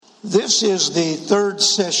This is the third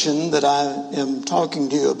session that I am talking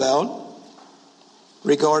to you about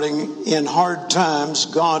regarding in hard times,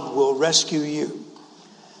 God will rescue you.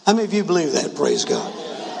 How many of you believe that? Praise God.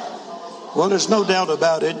 Well, there's no doubt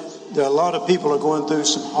about it. There are a lot of people are going through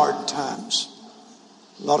some hard times.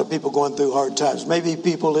 A lot of people going through hard times. Maybe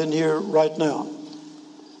people in here right now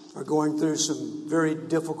are going through some very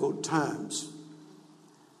difficult times.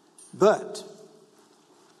 But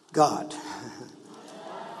God.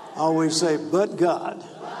 I always say, but God.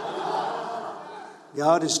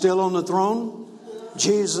 God is still on the throne.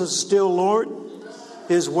 Jesus is still Lord.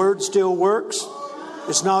 His word still works.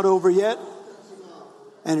 It's not over yet.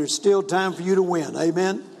 And it's still time for you to win.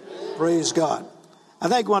 Amen. Praise God. I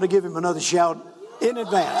think I want to give him another shout in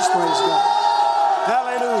advance. Praise God.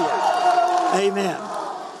 Hallelujah. Amen.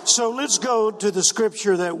 So let's go to the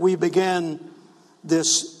scripture that we began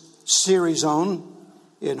this series on.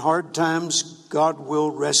 In hard times, God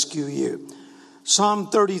will rescue you.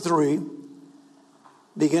 Psalm 33,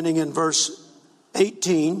 beginning in verse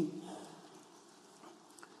 18.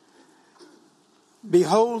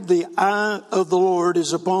 Behold, the eye of the Lord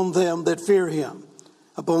is upon them that fear him,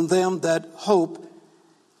 upon them that hope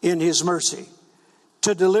in his mercy,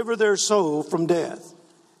 to deliver their soul from death,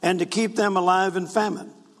 and to keep them alive in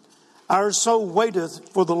famine. Our soul waiteth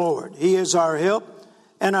for the Lord. He is our help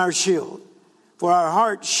and our shield. For our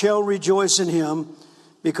heart shall rejoice in him,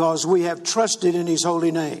 because we have trusted in his holy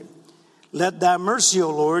name. Let thy mercy, O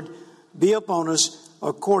Lord, be upon us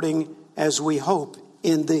according as we hope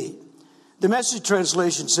in thee. The Message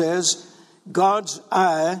translation says, God's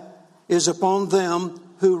eye is upon them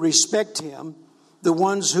who respect him, the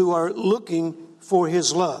ones who are looking for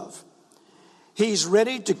his love. He's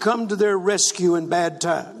ready to come to their rescue in bad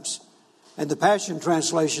times. And the Passion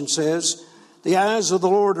translation says, the eyes of the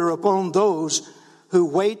Lord are upon those who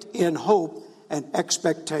wait in hope and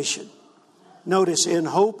expectation. Notice, in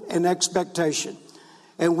hope and expectation.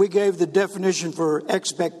 And we gave the definition for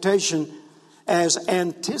expectation as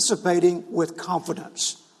anticipating with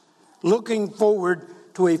confidence. Looking forward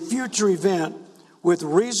to a future event with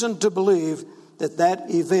reason to believe that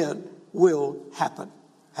that event will happen.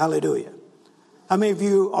 Hallelujah. How many of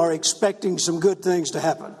you are expecting some good things to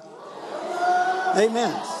happen?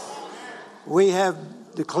 Amen. We have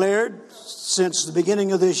declared since the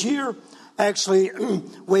beginning of this year, actually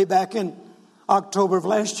way back in October of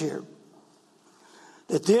last year,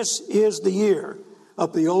 that this is the year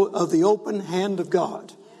of the open hand of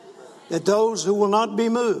God. That those who will not be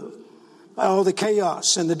moved by all the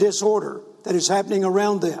chaos and the disorder that is happening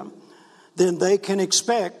around them, then they can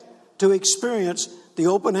expect to experience the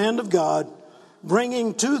open hand of God,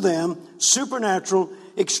 bringing to them supernatural,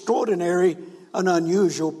 extraordinary, and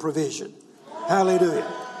unusual provision. Hallelujah.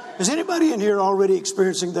 Is anybody in here already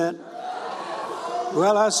experiencing that?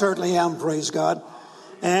 Well, I certainly am, praise God.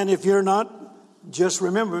 And if you're not, just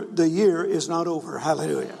remember, the year is not over.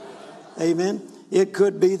 Hallelujah. Amen. It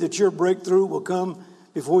could be that your breakthrough will come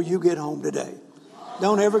before you get home today.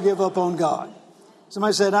 Don't ever give up on God.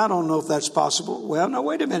 Somebody said, I don't know if that's possible. Well, no,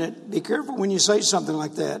 wait a minute. Be careful when you say something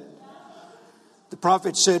like that. The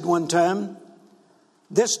prophet said one time,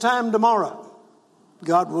 this time tomorrow,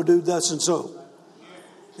 God will do thus and so.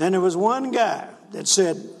 And there was one guy that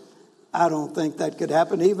said, I don't think that could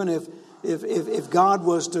happen, even if God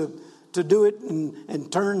was to do it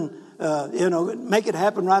and turn, make it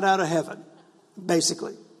happen right out of heaven,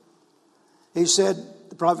 basically. He said,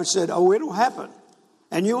 the prophet said, oh, it'll happen.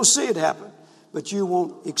 And you'll see it happen, but you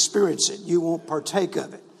won't experience it. You won't partake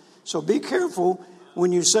of it. So be careful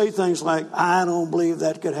when you say things like, I don't believe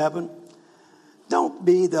that could happen. Don't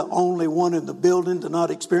be the only one in the building to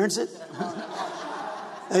not experience it.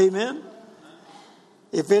 Amen.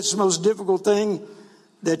 If it's the most difficult thing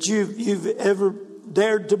that you've ever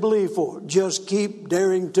dared to believe for, just keep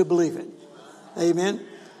daring to believe it. Amen.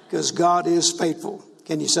 Because God is faithful.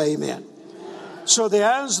 Can you say amen? So the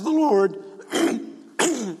eyes of the Lord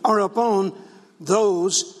are upon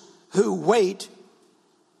those who wait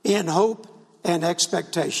in hope and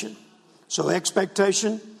expectation. So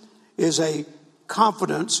expectation is a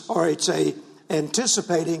confidence, or it's a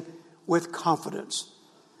anticipating with confidence.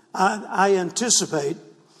 I anticipate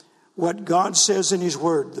what God says in his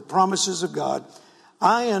word, the promises of God.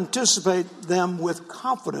 I anticipate them with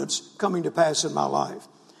confidence coming to pass in my life.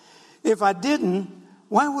 If I didn't,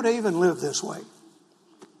 why would I even live this way?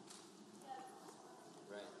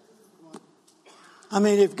 I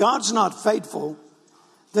mean, if God's not faithful,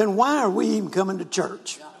 then why are we even coming to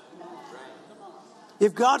church?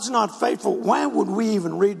 If God's not faithful, why would we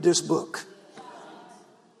even read this book?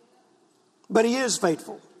 But he is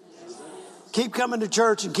faithful. Keep coming to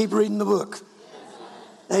church and keep reading the book.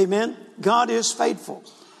 Amen. God is faithful.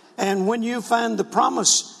 And when you find the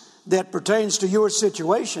promise that pertains to your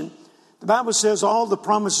situation, the Bible says all the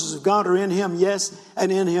promises of God are in Him, yes,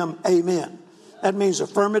 and in Him, amen. That means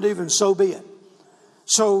affirmative, and so be it.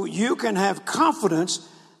 So you can have confidence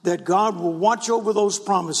that God will watch over those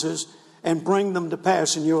promises and bring them to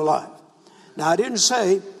pass in your life. Now, I didn't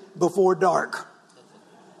say before dark.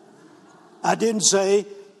 I didn't say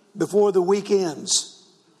before the weekends,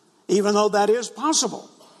 even though that is possible.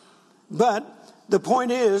 But the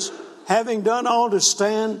point is, having done all to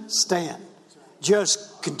stand, stand.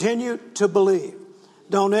 Just continue to believe.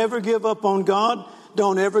 Don't ever give up on God.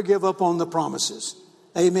 Don't ever give up on the promises.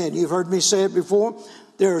 Amen. You've heard me say it before.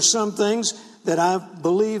 There are some things that I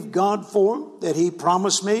believe God for, that He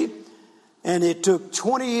promised me, and it took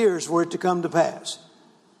 20 years for it to come to pass.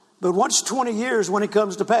 But what's 20 years when it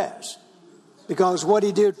comes to pass? Because what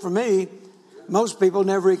He did for me, most people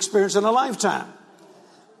never experience in a lifetime.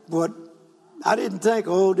 But I didn't think,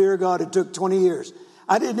 oh, dear God, it took 20 years.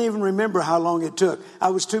 I didn't even remember how long it took. I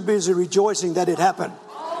was too busy rejoicing that it happened.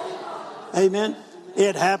 Amen.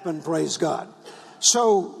 It happened, praise God.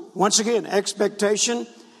 So, once again, expectation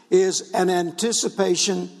is an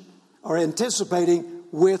anticipation or anticipating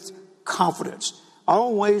with confidence.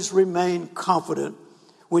 Always remain confident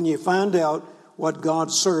when you find out what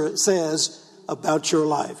God says about your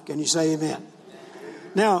life. Can you say amen?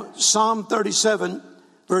 Now, Psalm 37,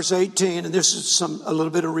 verse 18, and this is a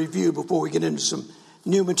little bit of review before we get into some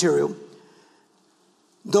new material.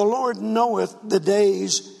 The Lord knoweth the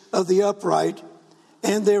days of the upright,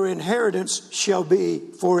 and their inheritance shall be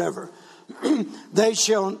forever. They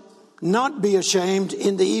shall not be ashamed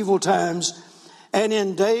in the evil times, and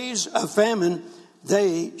in days of famine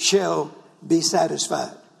they shall be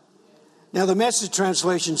satisfied. Now the Message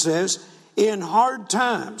translation says, in hard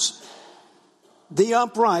times the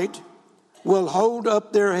upright will hold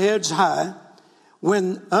up their heads high.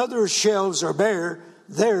 When others' shelves are bare,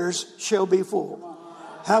 theirs shall be full.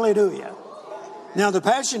 Hallelujah. Now the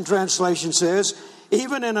Passion Translation says,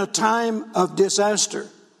 even in a time of disaster,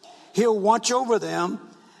 He'll watch over them,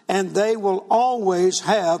 and they will always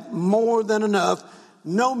have more than enough,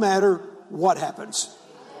 no matter what happens.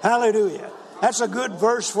 Hallelujah. That's a good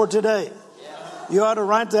verse for today. You ought to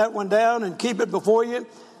write that one down and keep it before you.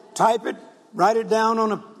 Type it, write it down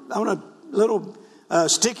on a little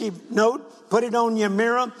sticky note. Put it on your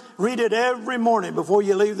mirror. Read it every morning before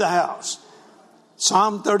you leave the house.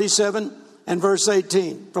 Psalm 37 and verse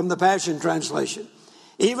 18 from the Passion Translation.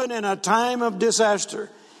 Even in a time of disaster,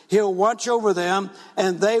 He'll watch over them,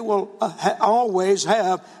 and they will always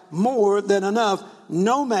have more than enough,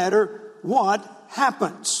 no matter what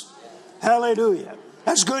happens. Hallelujah.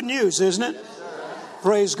 That's good news, isn't it?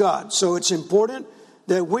 Praise God. So it's important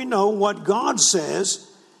that we know what God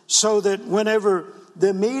says, so that whenever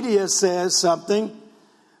the media says something,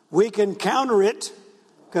 we can counter it,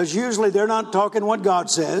 because usually they're not talking what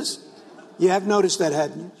God says. You have noticed that,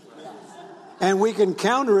 haven't you? And we can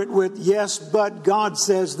counter it with, yes, but God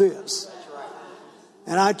says this.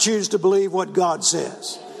 And I choose to believe what God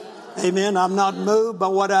says. Amen. I'm not moved by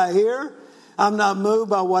what I hear. I'm not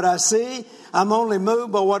moved by what I see. I'm only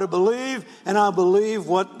moved by what I believe. And I believe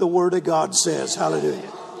what the Word of God says.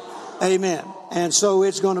 Hallelujah. Amen. And so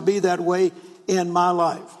it's going to be that way in my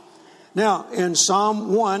life. Now, in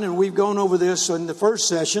Psalm 1, and we've gone over this in the first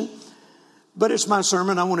session, but it's my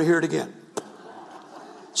sermon. I want to hear it again.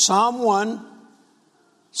 Psalm 1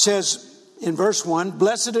 says in verse 1,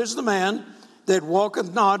 blessed is the man that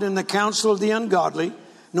walketh not in the counsel of the ungodly,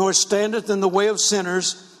 nor standeth in the way of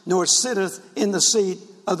sinners, nor sitteth in the seat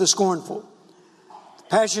of the scornful.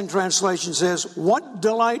 Passion Translation says, what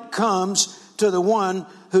delight comes to the one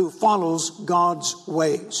who follows God's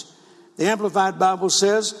ways. The Amplified Bible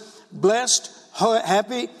says, blessed,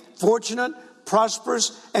 happy, fortunate,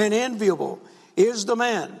 prosperous, and enviable is the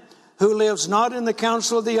man who lives not in the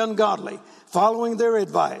counsel of the ungodly, following their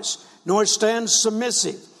advice, nor stands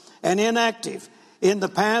submissive and inactive in the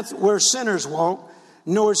path where sinners walk,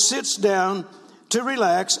 nor sits down to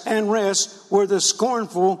relax and rest where the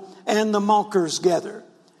scornful and the mockers gather.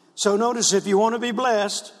 So notice, if you want to be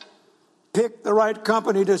blessed, pick the right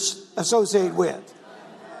company to associate with.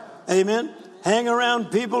 Amen. Hang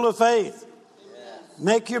around people of faith.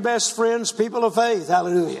 Make your best friends people of faith.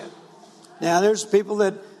 Hallelujah. Now, there's people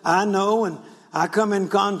that I know and I come in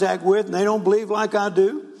contact with, and they don't believe like I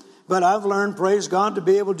do. But I've learned, praise God, to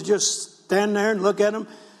be able to just stand there and look at them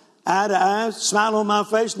eye to eye, smile on my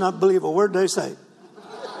face, not believe a word they say.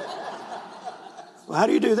 Well, how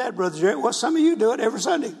do you do that, Brother Jerry? Well, some of you do it every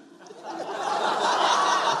Sunday.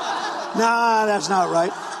 Nah, that's not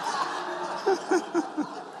right.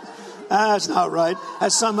 That's not right.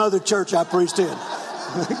 That's some other church I preached in.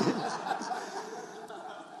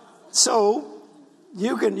 So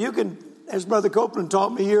you can, as Brother Copeland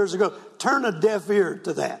taught me years ago, turn a deaf ear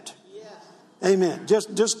to that. Amen.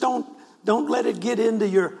 Just don't let it get into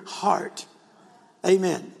your heart.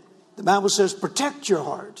 Amen. The Bible says protect your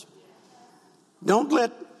heart. Don't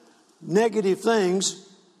let negative things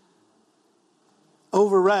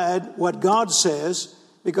override what God says,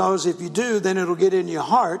 because if you do, then it'll get in your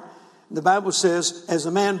heart. The Bible says, as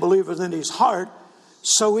a man believeth in his heart,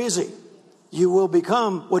 so is he. You will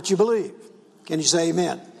become what you believe. Can you say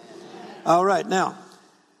amen? Amen. All right. Now,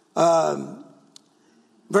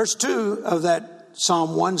 verse 2 of that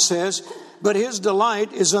Psalm 1 says, but his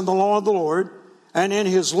delight is in the law of the Lord, and in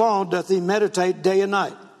his law doth he meditate day and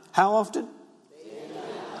night. How often?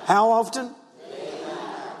 How often?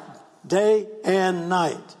 Day and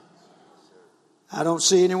night. I don't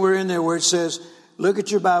see anywhere in there where it says, look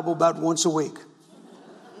at your Bible about once a week.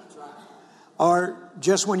 Or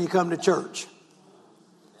just when you come to church.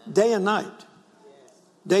 Day and night.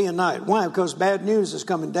 Day and night. Why? Because bad news is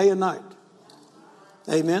coming day and night.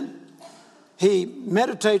 Amen. He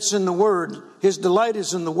meditates in the Word. His delight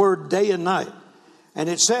is in the Word day and night. And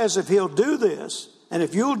it says if he'll do this, and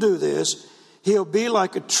if you'll do this, he'll be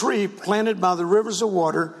like a tree planted by the rivers of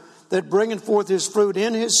water, that bringeth forth his fruit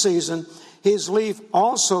in his season. His leaf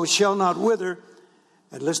also shall not wither.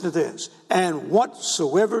 And listen to this. And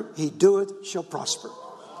whatsoever he doeth shall prosper.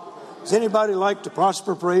 Does anybody like to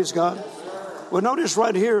prosper? Praise God. Well, notice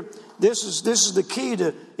right here, this is the key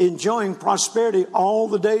to enjoying prosperity all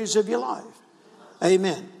the days of your life.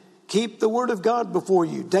 Amen. Keep the Word of God before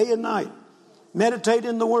you day and night. Meditate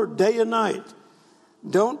in the Word day and night.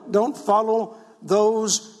 Don't follow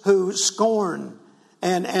those who scorn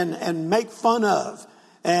and make fun of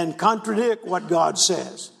and contradict what God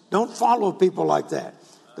says. Don't follow people like that.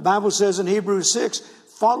 The Bible says in Hebrews 6,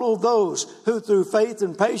 follow those who through faith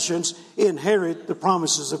and patience inherit the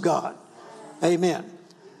promises of God. Amen.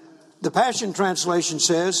 The Passion Translation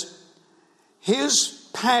says, his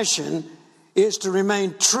passion is to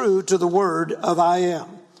remain true to the word of I am,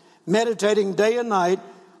 meditating day and night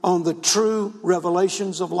on the true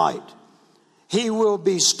revelations of light. He will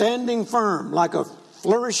be standing firm like a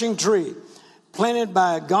flourishing tree, planted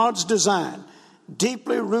by God's design,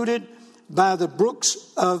 deeply rooted by the brooks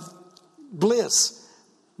of bliss,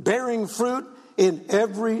 bearing fruit in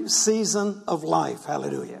every season of life.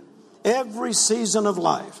 Hallelujah. Every season of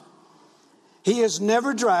life. He is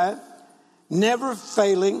never dry, never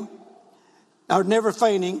failing, or never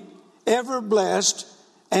fainting, ever blessed,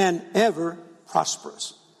 and ever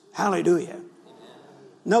prosperous. Hallelujah.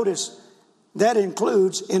 Notice that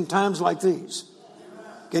includes in times like these.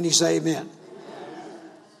 Can you say amen?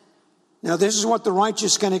 Now, this is what the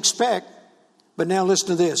righteous can expect. But now listen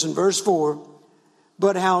to this in verse 4.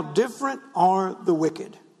 But how different are the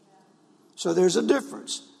wicked. So there's a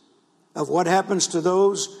difference of what happens to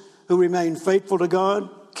those who remain faithful to God,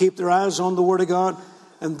 keep their eyes on the Word of God,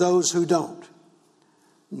 and those who don't.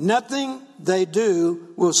 Nothing they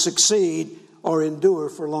do will succeed or endure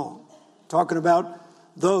for long. Talking about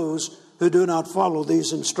those who do not follow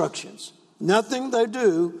these instructions. Nothing they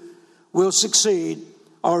do will succeed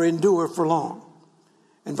or endure for long.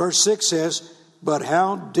 And verse 6 says, but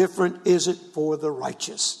how different is it for the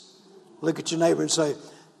righteous? Look at your neighbor and say,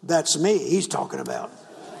 that's me he's talking about.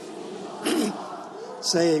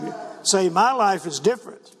 Say, my life is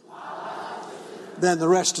different than the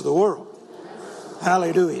rest of the world.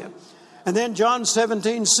 Hallelujah. And then John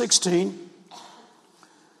 17:16,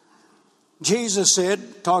 Jesus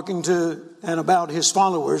said, talking to and about his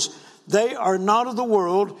followers, they are not of the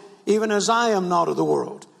world, even as I am not of the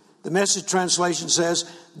world. The Message translation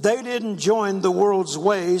says, they didn't join the world's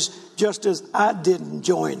ways just as I didn't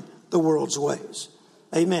join the world's ways.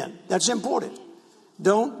 Amen. That's important.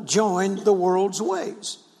 Don't join the world's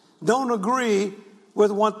ways. Don't agree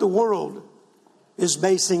with what the world is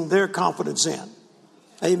basing their confidence in.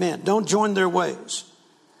 Amen. Don't join their ways.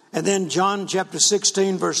 And then John chapter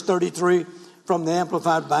 16, verse 33 from the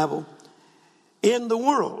Amplified Bible. In the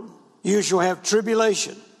world you shall have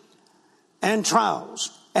tribulation and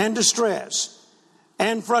trials and distress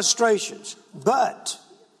and frustrations. But,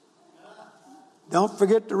 don't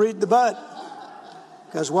forget to read the but,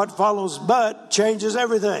 because what follows but changes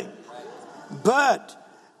everything. But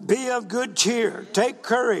be of good cheer. Take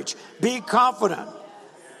courage. Be confident.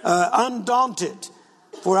 Undaunted.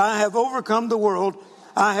 For I have overcome the world.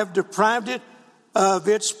 I have deprived it of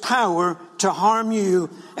its power to harm you.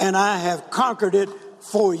 And I have conquered it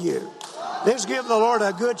for you. Let's give the Lord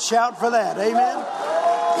a good shout for that. Amen.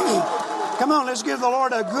 Come on, let's give the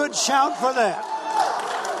Lord a good shout for that.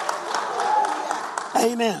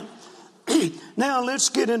 Amen. Now let's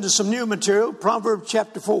get into some new material. Proverbs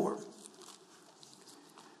chapter 4.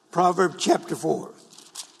 Proverbs chapter 4.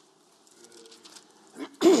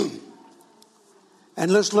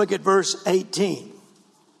 And let's look at verse 18.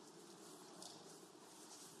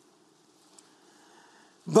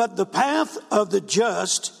 But the path of the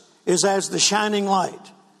just is as the shining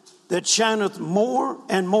light that shineth more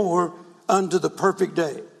and more unto the perfect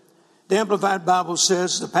day. The Amplified Bible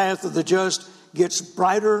says the path of the just gets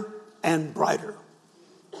brighter and brighter.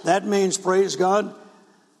 That means, praise God,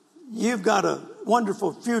 you've got a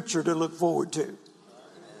wonderful future to look forward to.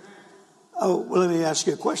 Oh, well, let me ask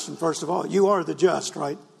you a question first of all. You are the just,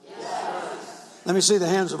 right? Yes. Let me see the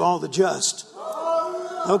hands of all the just.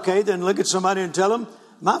 Okay, then look at somebody and tell them,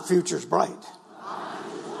 my future's bright.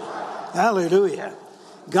 Hallelujah.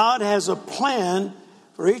 God has a plan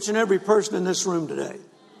for each and every person in this room today.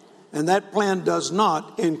 And that plan does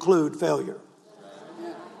not include failure.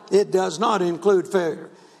 It does not include failure.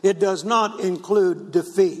 It does not include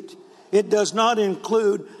defeat. It does not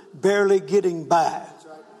include barely getting by.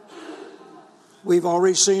 We've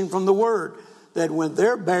already seen from the Word that when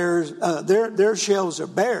their shells are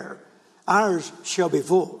bare, ours shall be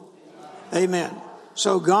full. Amen.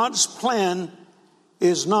 So God's plan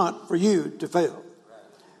is not for you to fail.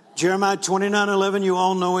 Jeremiah 29:11, you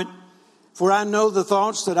all know it. For I know the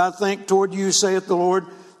thoughts that I think toward you, saith the Lord,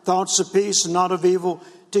 thoughts of peace and not of evil,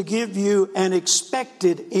 to give you an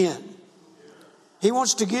expected end. He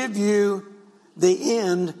wants to give you the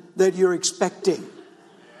end that you're expecting.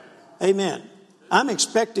 Amen. I'm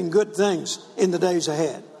expecting good things in the days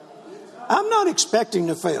ahead. I'm not expecting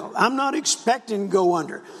to fail. I'm not expecting to go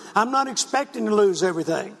under. I'm not expecting to lose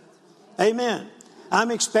everything. Amen.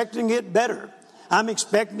 I'm expecting to get better. I'm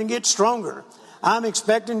expecting to get stronger. I'm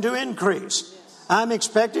expecting to increase. I'm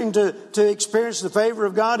expecting to experience the favor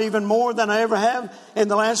of God even more than I ever have in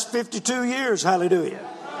the last 52 years. Hallelujah.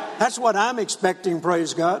 That's what I'm expecting,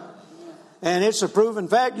 praise God. And it's a proven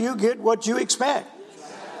fact. You get what you expect,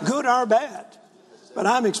 good or bad. But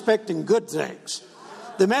I'm expecting good things.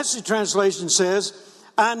 The Message translation says,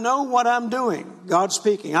 I know what I'm doing. God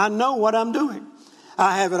speaking. I know what I'm doing.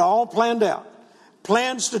 I have it all planned out.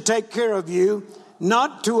 Plans to take care of you,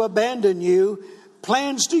 not to abandon you.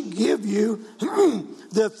 Plans to give you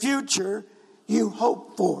the future you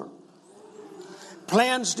hope for.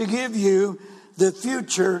 Plans to give you the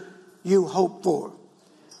future you hope for.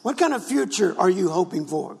 What kind of future are you hoping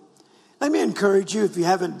for? Let me encourage you, if you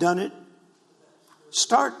haven't done it,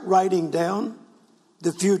 start writing down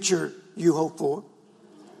the future you hope for.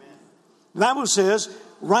 The Bible says,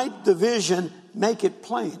 write the vision, make it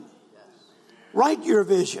plain. Write your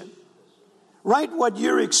vision. Write what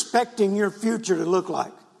you're expecting your future to look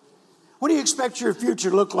like. What do you expect your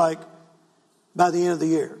future to look like by the end of the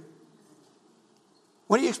year?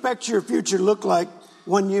 What do you expect your future to look like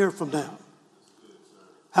 1 year from now?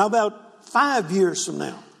 How about 5 years from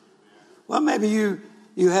now? Well, maybe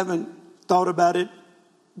you haven't thought about it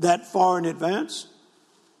that far in advance.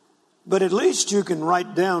 But at least you can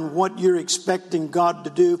write down what you're expecting God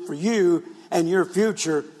to do for you and your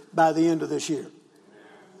future by the end of this year.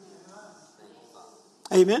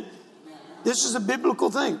 Amen? This is a biblical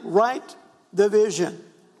thing. Write the vision.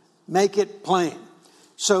 Make it plain.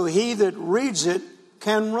 So he that reads it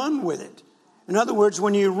can run with it. In other words,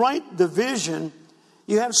 when you write the vision,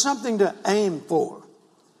 you have something to aim for.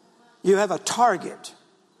 You have a target.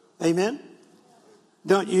 Amen?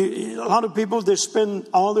 A lot of people, they spend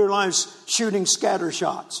all their lives shooting scatter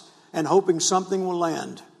shots and hoping something will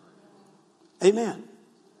land. Amen.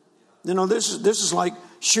 You know, this is like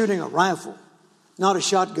shooting a rifle, not a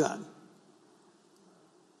shotgun.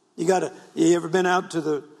 You ever been out to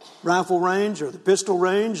the rifle range or the pistol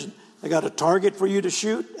range and they got a target for you to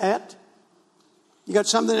shoot at? You got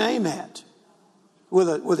something to aim at.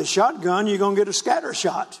 With a shotgun, you're going to get a scatter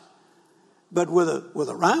shot. But with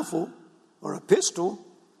a rifle or a pistol,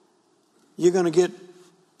 you're going to get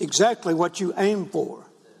exactly what you aim for.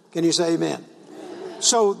 Can you say amen? Amen.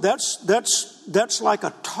 So that's like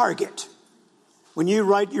a target. When you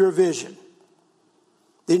write your vision,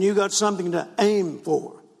 then you got something to aim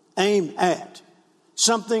for, aim at.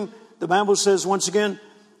 Something, the Bible says once again,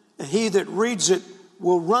 he that reads it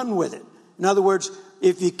will run with it. In other words,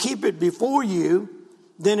 if you keep it before you,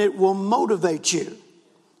 then it will motivate you.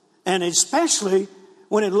 And especially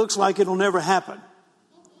when it looks like it'll never happen.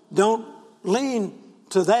 Don't lean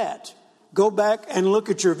to that. Go back and look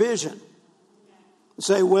at your vision.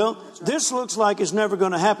 Say, well, this looks like it's never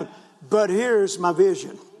going to happen, but here's my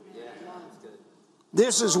vision.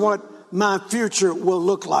 This is what my future will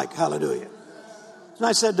look like. Hallelujah. And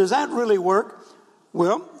I said, does that really work?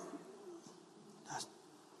 Well,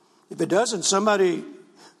 If it doesn't, somebody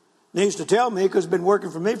needs to tell me, because it's been working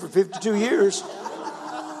for me for 52 years.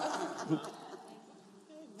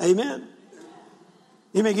 Amen.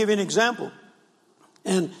 Let me give you an example.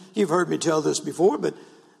 And you've heard me tell this before, but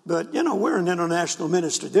we're an international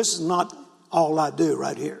ministry. This is not all I do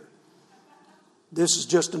right here. This is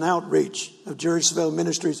just an outreach of Jerry Savelle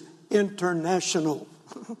Ministries International.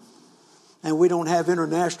 And we don't have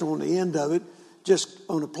international on the end of it, just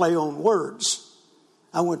on a play on words.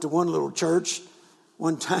 I went to one little church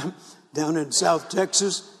one time down in South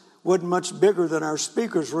Texas. Wasn't much bigger than our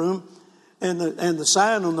speaker's room. And the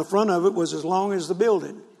sign on the front of it was as long as the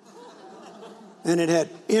building. And it had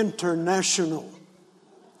international.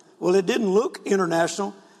 Well, it didn't look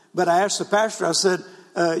international, but I asked the pastor, I said,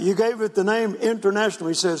 you gave it the name international.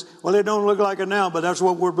 He says, well, it don't look like it now, but that's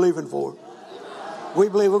what we're believing for. We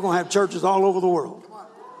believe we're going to have churches all over the world.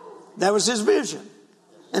 That was his vision.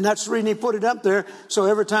 And that's the reason he put it up there. So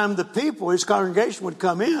every time the people, his congregation would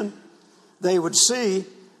come in, they would see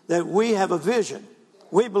that we have a vision.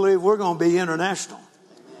 We believe we're going to be international.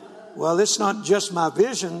 Well, it's not just my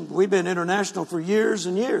vision. We've been international for years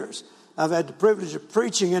and years. I've had the privilege of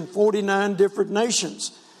preaching in 49 different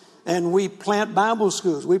nations. And we plant Bible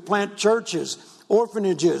schools. We plant churches,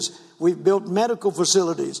 orphanages. We've built medical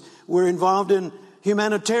facilities. We're involved in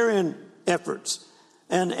humanitarian efforts.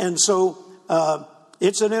 And so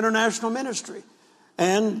it's an international ministry.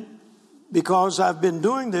 And because I've been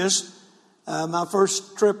doing this, my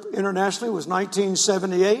first trip internationally was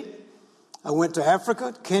 1978. I went to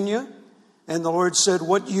Africa, Kenya, and the Lord said,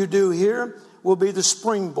 what you do here will be the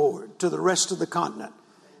springboard to the rest of the continent.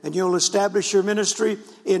 And you'll establish your ministry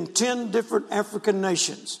in 10 different African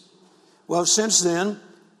nations. Well, since then,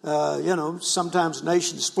 sometimes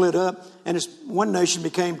nations split up, and one nation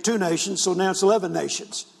became 2 nations, so now it's 11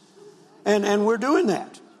 nations. And we're doing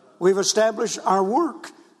that. We've established our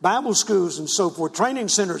work, Bible schools and so forth, training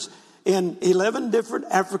centers in 11 different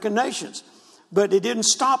African nations. But it didn't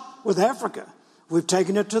stop with Africa. We've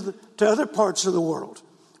taken it to other parts of the world.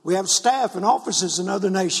 We have staff and offices in other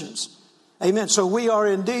nations. Amen. So we are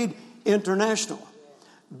indeed international.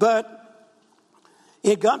 But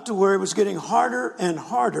it got to where it was getting harder and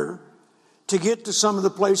harder to get to some of the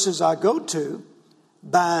places I go to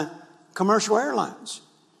by commercial airlines.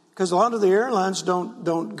 Because a lot of the airlines don't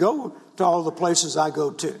go to all the places I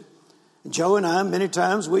go to. And Joe and I, many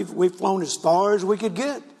times, we've flown as far as we could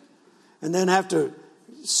get. And then have to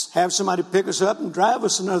have somebody pick us up and drive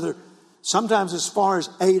us sometimes as far as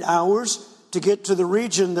 8 hours to get to the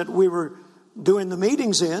region that we were doing the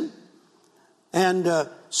meetings in. And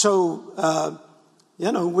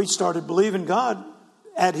we started believing God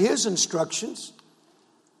at His instructions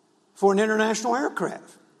for an international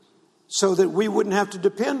aircraft so that we wouldn't have to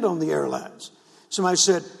depend on the airlines. Somebody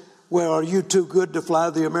said, well, are you too good to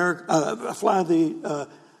fly the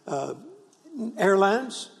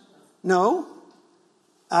airlines? No,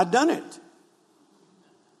 I've done it.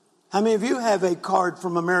 How many of you have a card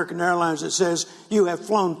from American Airlines that says you have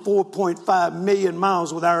flown 4.5 million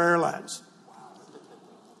miles with our airlines?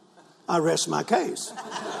 I rest my case.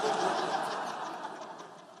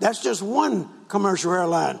 That's just one commercial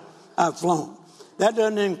airline I've flown. That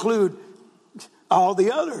doesn't include all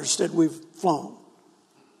the others that we've flown,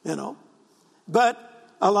 But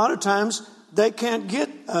a lot of times they can't get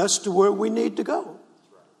us to where we need to go.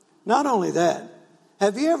 Not only that,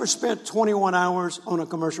 have you ever spent 21 hours on a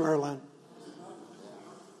commercial airline?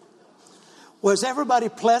 Was everybody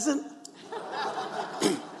pleasant?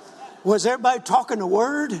 Was everybody talking the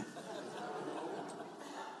word?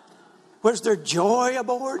 Was there joy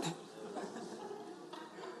aboard? In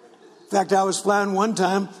fact, I was flying one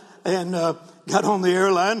time and got on the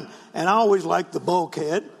airline, and I always liked the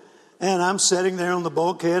bulkhead. And I'm sitting there on the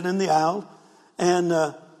bulkhead in the aisle, and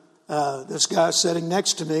this guy sitting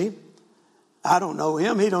next to me. I don't know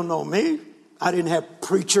him. He don't know me. I didn't have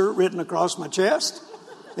preacher written across my chest.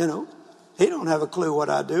 He don't have a clue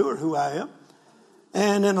what I do or who I am.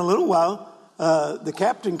 And in a little while, the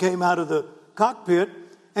captain came out of the cockpit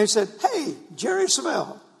and he said, hey, Jerry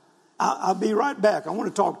Savelle, I'll be right back. I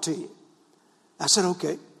want to talk to you. I said,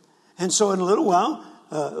 okay. And so in a little while,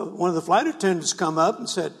 one of the flight attendants come up and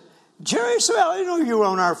said, Jerry Savelle, I didn't know you were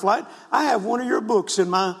on our flight. I have one of your books in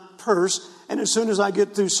my purse. And as soon as I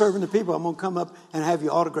get through serving the people, I'm going to come up and have you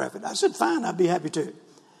autograph it. I said, fine, I'd be happy to.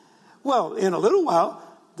 Well, in a little while,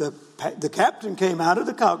 the captain came out of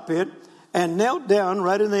the cockpit and knelt down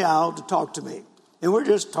right in the aisle to talk to me. And we're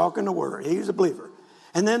just talking the word. He's a believer.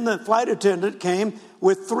 And then the flight attendant came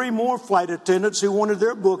with 3 more flight attendants who wanted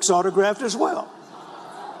their books autographed as well.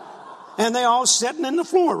 And they all sitting in the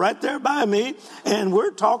floor right there by me. And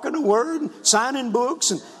we're talking a word and signing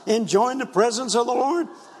books and enjoying the presence of the Lord.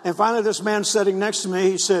 And finally, this man sitting next to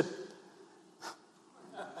me, he said,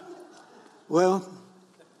 well,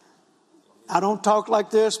 I don't talk like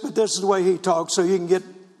this, but this is the way he talks, so you can get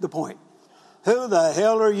the point. Who the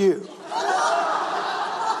hell are you?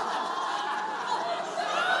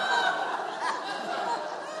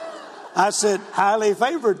 I said, highly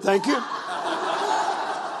favored, thank you.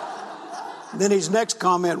 Then his next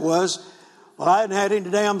comment was, well, I hadn't had any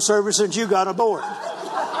damn service since you got aboard.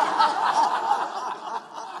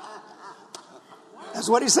 That's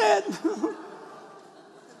what he said.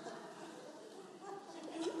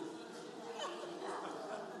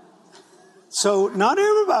 So not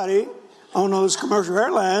everybody on those commercial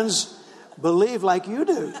airlines believe like you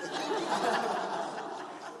do.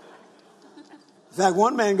 In fact,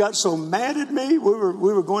 one man got so mad at me, we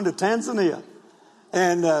were going to Tanzania.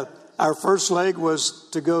 And our first leg was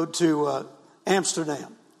to go to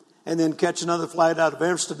Amsterdam and then catch another flight out of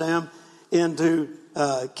Amsterdam into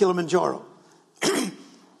Kilimanjaro.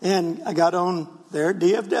 And I got on there,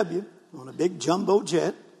 DFW, on a big jumbo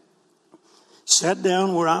jet, sat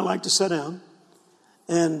down where I like to sit down,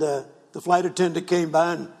 and the flight attendant came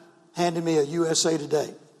by and handed me a USA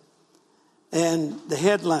Today. And the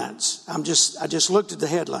headlines, I just looked at the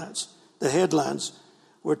headlines. The headlines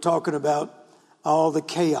were talking about all the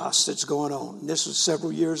chaos that's going on. And this was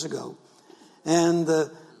several years ago. And,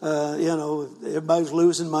 everybody's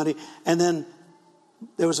losing money. And then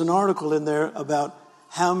there was an article in there about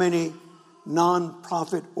how many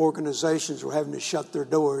nonprofit organizations were having to shut their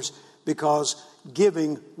doors because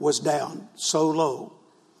giving was down so low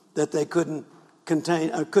that they couldn't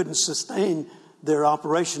sustain their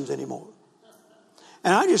operations anymore.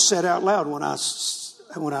 And I just said out loud when I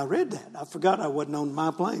read that, I forgot I wasn't on my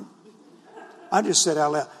plane. I just said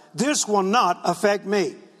out loud, this will not affect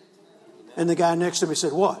me. And the guy next to me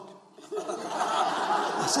said, what?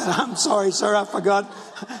 I said, I'm sorry, sir, I forgot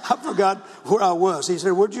where I was. He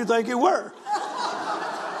said, where'd you think you were?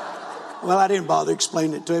 Well, I didn't bother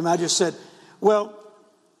explaining it to him. I just said, well,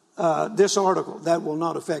 this article, that will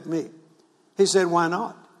not affect me. He said, why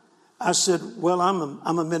not? I said, well,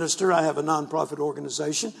 I'm a minister. I have a nonprofit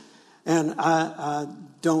organization, and I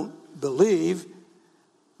don't believe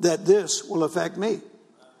that this will affect me.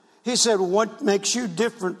 He said, well, what makes you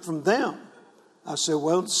different from them? I said,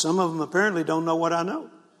 well, some of them apparently don't know what I know.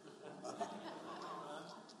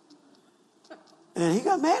 And he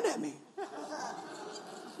got mad at me.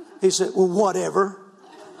 He said, well, whatever.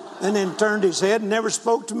 And then turned his head and never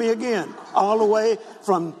spoke to me again. All the way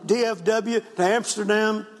from DFW to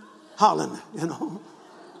Amsterdam, Holland,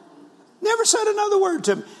 Never said another word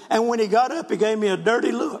to me. And when he got up, he gave me a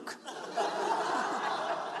dirty look.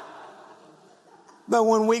 But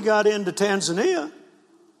when we got into Tanzania,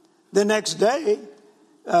 the next day,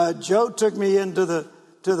 Joe took me into the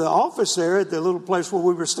office there at the little place where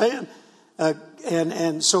we were staying,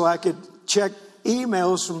 and so I could check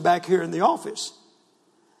emails from back here in the office.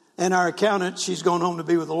 And our accountant, she's gone home to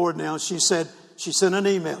be with the Lord now. She sent an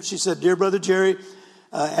email. She said, "Dear Brother Jerry,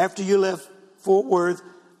 after you left Fort Worth,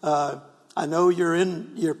 I know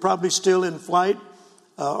you're probably still in flight,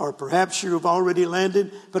 or perhaps you've already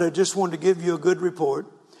landed, but I just wanted to give you a good report.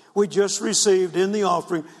 We just received in the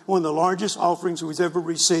offering one of the largest offerings we've ever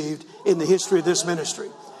received in the history of this ministry."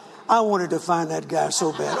 I wanted to find that guy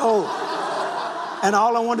so bad. Oh, and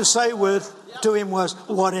all I wanted to say to him was,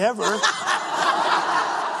 whatever.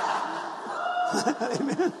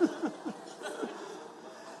 Amen.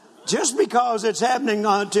 Just because it's happening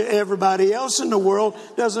to everybody else in the world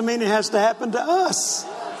doesn't mean it has to happen to us.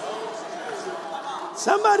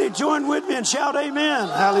 Somebody join with me and shout amen.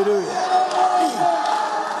 Hallelujah.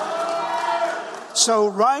 So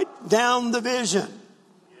write down the vision.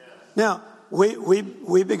 Now,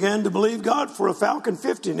 we began to believe God for a Falcon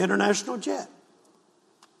 50, an international jet.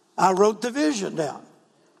 I wrote the vision down.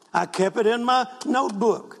 I kept it in my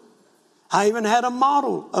notebook. I even had a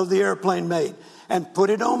model of the airplane made and put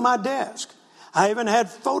it on my desk. I even had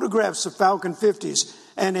photographs of Falcon 50s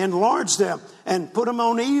and enlarged them and put them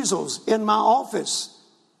on easels in my office.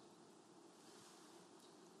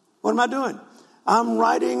 What am I doing? I'm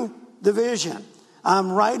writing the vision. I'm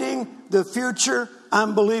writing the future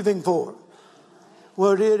I'm believing for.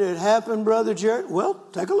 Well, did it happen, Brother Jerry? Well,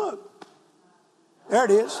 take a look. There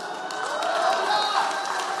it is.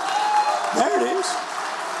 There it is.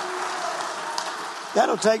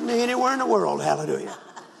 That'll take me anywhere in the world. Hallelujah.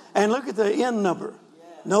 And look at the end number.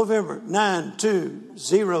 November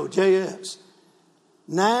 920JS.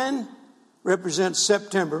 9 represents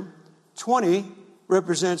September. 20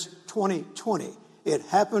 represents 2020. It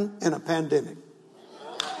happened in a pandemic.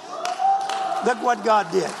 Look what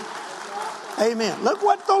God did. Amen. Look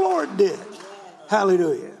what the Lord did.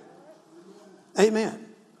 Hallelujah. Amen.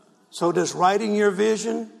 So does writing your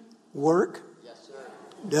vision work? Yes, sir.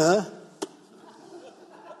 Duh.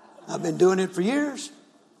 I've been doing it for years.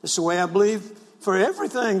 It's the way I believe for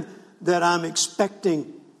everything that I'm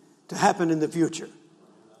expecting to happen in the future.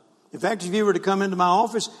 In fact, if you were to come into my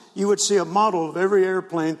office, you would see a model of every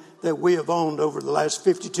airplane that we have owned over the last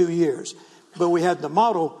 52 years. But we had the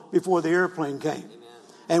model before the airplane came. Amen.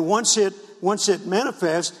 And once it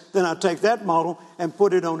manifests, then I take that model and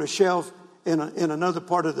put it on a shelf in another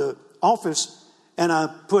part of the office, and I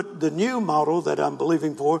put the new model that I'm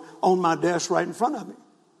believing for on my desk right in front of me.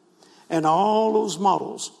 And all those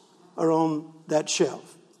models are on that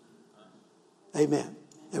shelf. Amen.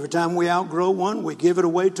 Every time we outgrow one, we give it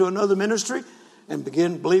away to another ministry and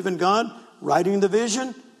begin believing God, writing the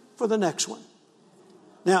vision for the next one.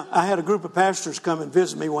 Now, I had a group of pastors come and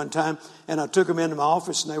visit me one time, and I took them into my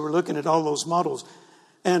office, and they were looking at all those models.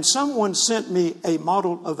 And someone sent me a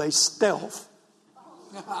model of a Stealth.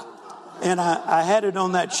 And I had it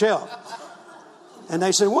on that shelf. And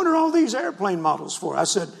they said, what are all these airplane models for? I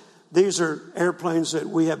said, these are airplanes that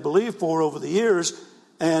we have believed for over the years,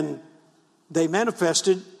 and they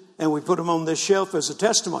manifested, and we put them on this shelf as a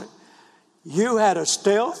testimony. You had a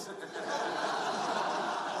Stealth?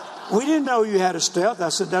 We didn't know you had a Stealth. I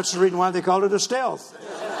said, that's the reason why they call it a Stealth.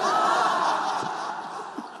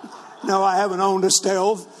 No, I haven't owned a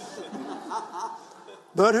Stealth.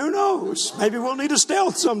 But who knows? Maybe we'll need a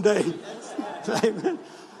Stealth someday. Amen.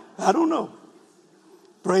 I don't know.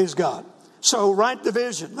 Praise God. So write the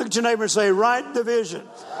vision. Look at your neighbor and say, write the vision.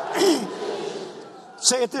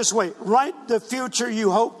 Say it this way. Write the future you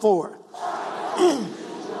hope for.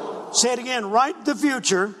 Say it again. Write the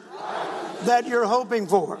future that you're hoping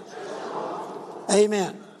for.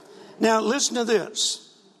 Amen. Now listen to this.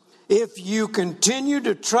 If you continue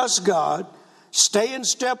to trust God, stay in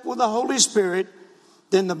step with the Holy Spirit,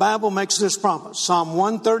 then the Bible makes this promise. Psalm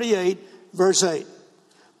 138, verse 8.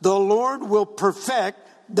 The Lord will perfect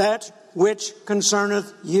that which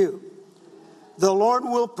concerneth you. The Lord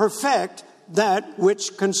will perfect that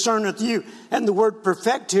which concerneth you. And the word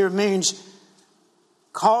perfect here means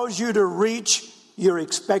cause you to reach your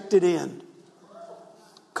expected end.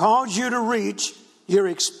 Cause you to reach your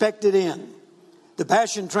expected end. The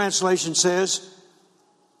Passion Translation says,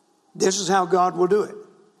 this is how God will do it.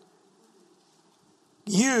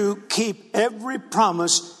 You keep every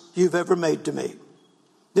promise you've ever made to me.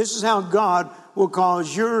 This is how God will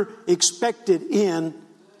cause your expected end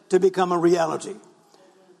to become a reality.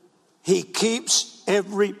 He keeps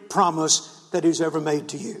every promise that he's ever made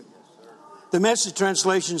to you. The Message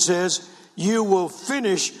translation says, you will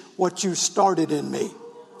finish what you started in me.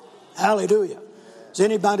 Hallelujah. Does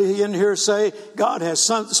anybody in here say, God has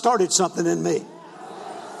started something in me?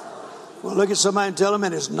 Well, look at somebody and tell them,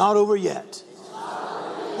 and it's not over yet.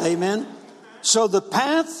 Amen. So the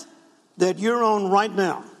path that you're on right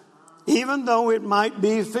now, even though it might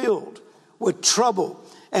be filled with trouble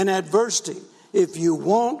and adversity, if you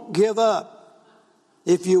won't give up,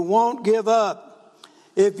 if you won't give up,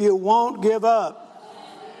 if you won't give up.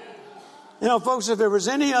 You know, folks, if there was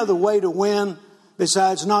any other way to win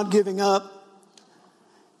besides not giving up,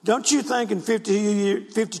 don't you think in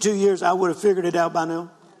 52 years I would have figured it out by now?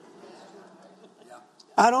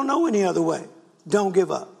 I don't know any other way. Don't give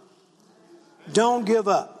up. Don't give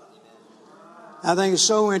up. I think it's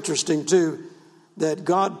so interesting, too, that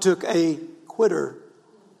God took a quitter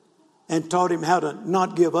and taught him how to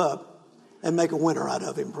not give up and make a winner out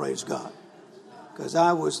of him, praise God. Because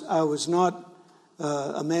I was not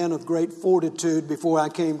a man of great fortitude before I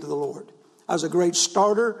came to the Lord. I was a great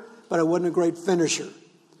starter, but I wasn't a great finisher.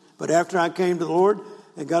 But after I came to the Lord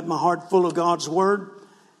and got my heart full of God's Word,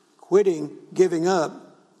 quitting, giving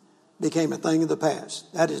up, became a thing of the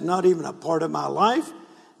past. That is not even a part of my life.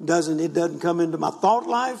 It doesn't come into my thought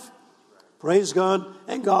life. Praise God.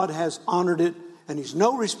 And God has honored it. And he's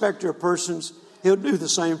no respecter of persons. He'll do the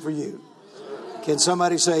same for you. Can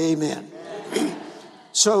somebody say amen?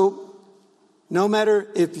 So, no matter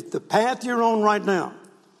if the path you're on right now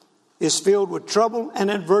is filled with trouble and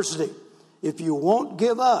adversity, if you won't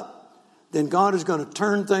give up, then God is going to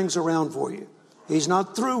turn things around for you. He's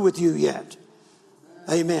not through with you yet.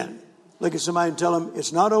 Amen. Look at somebody and tell them,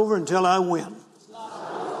 it's not over until I win.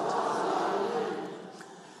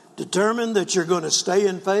 Determine that you're going to stay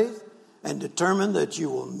in faith and determine that you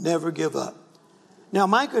will never give up. Now,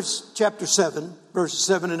 Micah chapter 7, verses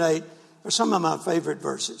 7 and 8 are some of my favorite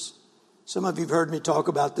verses. Some of you have heard me talk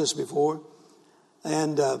about this before,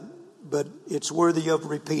 but it's worthy of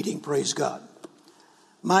repeating, praise God.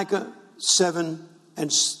 Micah 7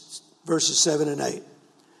 and verses 7 and 8.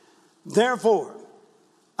 Therefore,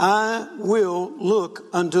 I will look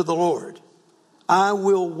unto the Lord. I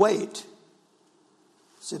will wait.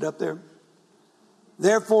 Is it up there?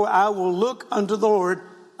 Therefore, I will look unto the Lord.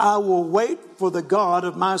 I will wait for the God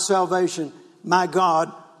of my salvation. My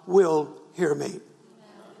God will hear me.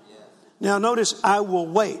 Now notice, I will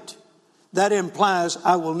wait. That implies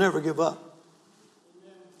I will never give up.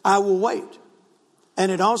 I will wait.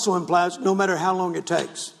 And it also implies no matter how long it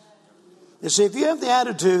takes. You see, if you have the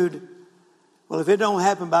attitude, well, if it don't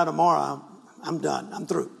happen by tomorrow, I'm done. I'm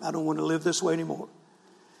through. I don't want to live this way anymore.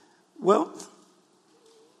 Well,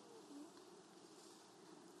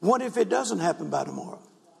 what if it doesn't happen by tomorrow?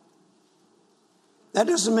 That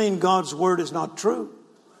doesn't mean God's word is not true.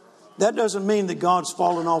 That doesn't mean that God's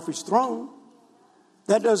fallen off his throne.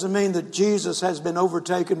 That doesn't mean that Jesus has been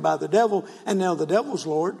overtaken by the devil and now the devil's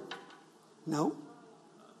Lord. No.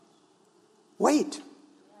 Wait.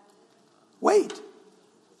 Wait.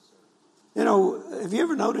 You know, have you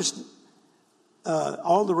ever noticed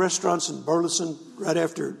all the restaurants in Burleson right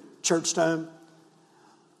after church time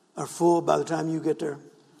are full by the time you get there?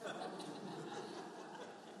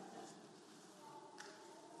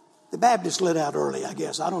 The Baptists let out early, I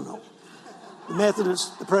guess. I don't know. The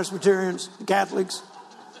Methodists, the Presbyterians, the Catholics,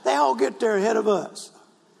 they all get there ahead of us.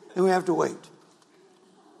 And we have to wait.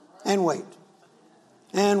 And wait.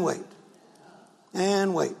 And wait.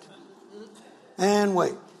 And wait. And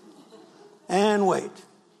wait. And wait.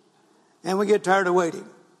 And we get tired of waiting.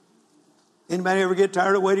 Anybody ever get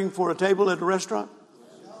tired of waiting for a table at a restaurant?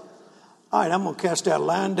 All right, I'm going to cast out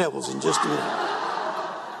lying devils in just a minute.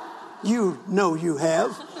 You know you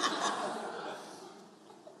have.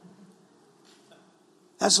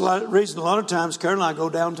 That's the reason a lot of times Carol and I go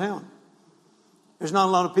downtown. There's not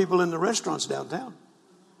a lot of people in the restaurants downtown.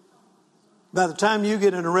 By the time you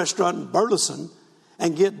get in a restaurant in Burleson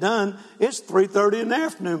and get done, it's 3:30 in the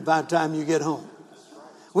afternoon by the time you get home.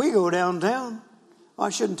 We go downtown. Oh,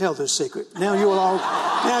 I shouldn't tell this secret. Now you'll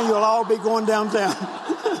all be going downtown.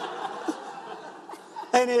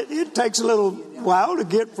 And it takes a little while to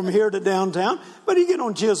get from here to downtown, but you get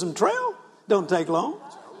on Chisholm Trail, don't take long.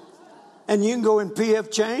 And you can go in P.F.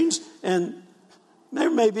 Chang's, and there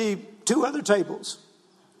may be 2 other tables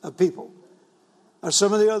of people, or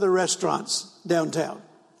some of the other restaurants downtown.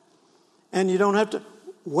 And you don't have to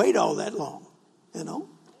wait all that long, you know.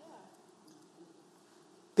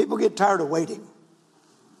 People get tired of waiting.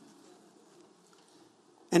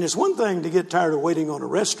 And it's one thing to get tired of waiting on a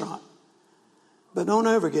restaurant, but don't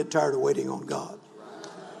ever get tired of waiting on God.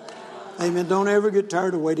 Amen. Don't ever get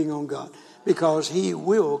tired of waiting on God, because he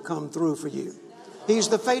will come through for you. He's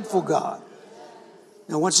the faithful God.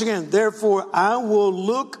 Now, once again, therefore, I will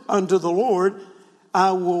look unto the Lord.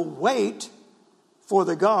 I will wait for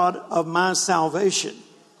the God of my salvation.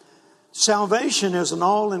 Salvation is an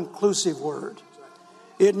all-inclusive word.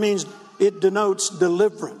 It denotes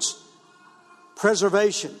deliverance,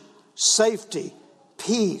 preservation, safety,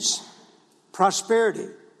 peace, prosperity,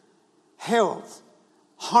 health,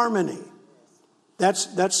 harmony.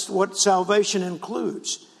 That's what salvation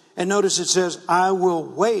includes. And notice it says, I will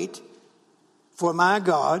wait for my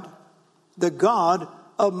God, the God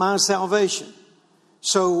of my salvation.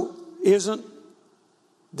 So isn't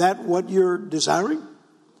that what you're desiring?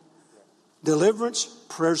 Deliverance,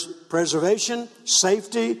 preservation,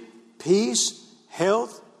 safety, peace,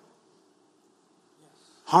 health,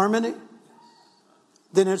 harmony.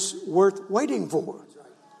 Then it's worth waiting for.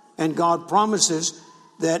 And God promises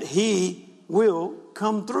that he will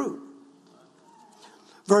come through.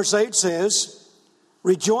 Verse 8 says,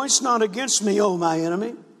 rejoice not against me, O my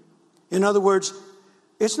enemy. In other words,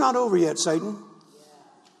 it's not over yet, Satan.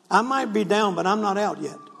 I might be down, but I'm not out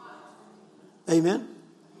yet. Amen.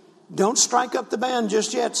 Don't strike up the band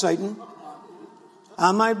just yet, Satan.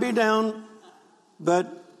 I might be down,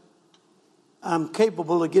 but I'm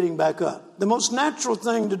capable of getting back up. The most natural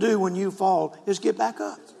thing to do when you fall is get back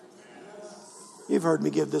up. You've heard me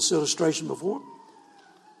give this illustration before.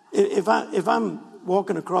 If I'm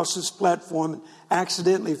walking across this platform and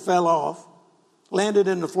accidentally fell off, landed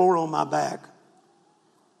in the floor on my back,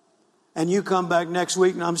 and you come back next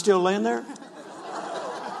week and I'm still laying there,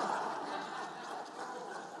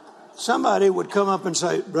 somebody would come up and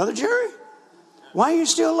say, Brother Jerry, why are you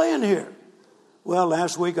still laying here? Well,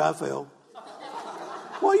 last week I fell.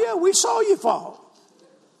 Well, yeah, we saw you fall.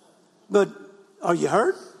 But are you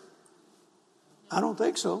hurt? I don't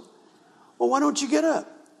think so. Well, why don't you get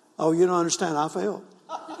up? Oh, you don't understand. I fell.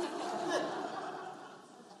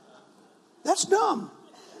 That's dumb.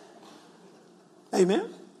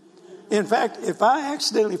 Amen. In fact, if I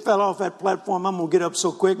accidentally fell off that platform, I'm going to get up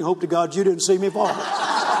so quick and hope to God you didn't see me fall.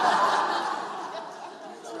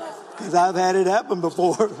 Because I've had it happen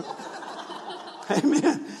before.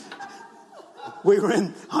 Amen. We were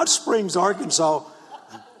in Hot Springs, Arkansas.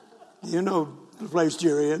 You know the place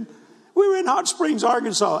you're in. We were in Hot Springs,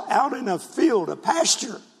 Arkansas, out in a field, a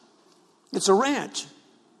pasture. It's a ranch.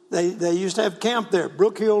 They used to have camp there,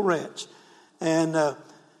 Brook Hill Ranch. And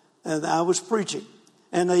I was preaching.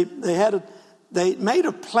 And they made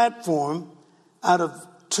a platform out of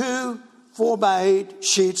 2 4x8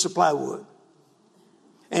 sheets of plywood.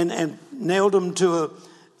 And nailed them to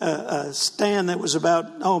a stand that was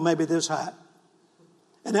about, maybe this high.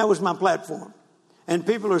 And that was my platform. And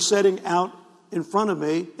people are sitting out in front of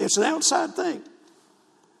me. It's an outside thing.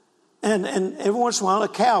 And every once in a while, a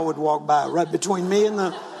cow would walk by right between me and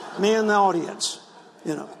the audience,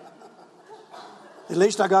 you know. At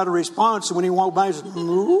least I got a response when he walked by. He said,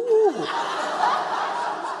 "Ooh."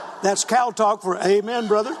 That's cow talk for amen,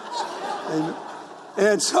 brother. Amen.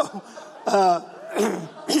 And so,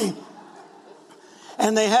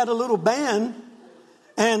 and they had a little band,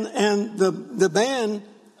 and the band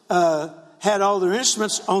had all their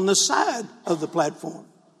instruments on the side of the platform,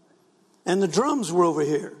 and the drums were over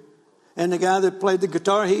here, and the guy that played the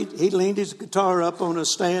guitar, he leaned his guitar up on a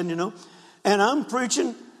stand, you know, and I'm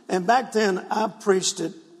preaching. And back then, I preached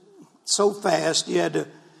it so fast, you had to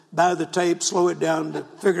buy the tape, slow it down to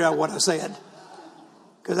figure out what I said.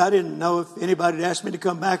 Because I didn't know if anybody had asked me to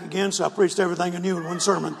come back again, so I preached everything I knew in one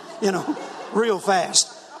sermon, you know, real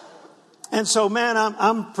fast. And so, man,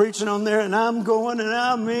 I'm preaching on there, and I'm going, and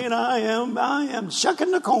I am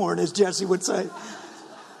shucking the corn, as Jesse would say.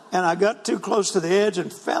 And I got too close to the edge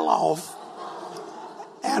and fell off,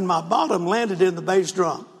 and my bottom landed in the bass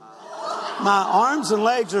drum. My arms and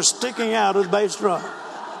legs are sticking out of the bass drum.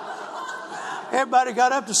 Everybody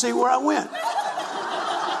got up to see where I went.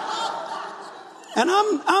 And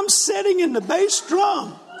I'm sitting in the bass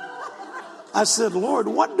drum. I said, "Lord,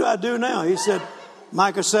 what do I do now?" He said,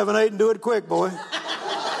 "Micah 7:8 and do it quick, boy."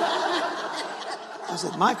 I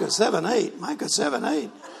said, "Micah 7:8, Micah 7:8.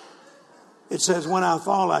 It says, 'When I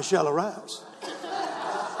fall, I shall arise.'"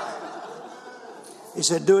 He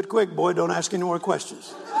said, "Do it quick, boy. Don't ask any more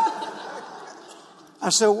questions." I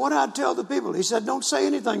said, "What do I tell the people?" He said, "Don't say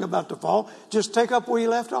anything about the fall. Just take up where you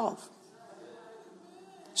left off."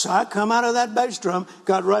 So I come out of that bass drum,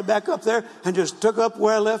 got right back up there, and just took up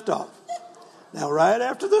where I left off. Now, right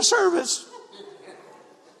after the service,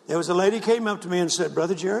 there was a lady came up to me and said,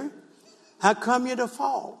 "Brother Jerry, how come you to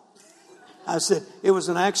fall?" I said, "It was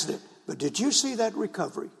an accident. But did you see that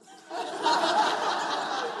recovery?"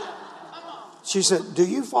 She said, "Do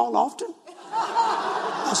you fall often?"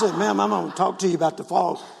 I said, "Ma'am, I'm going to talk to you about the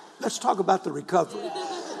fall. Let's talk about the recovery."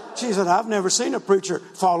 She said, "I've never seen a preacher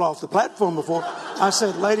fall off the platform before." I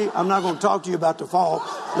said, "Lady, I'm not going to talk to you about the fall.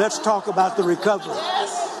 Let's talk about the recovery."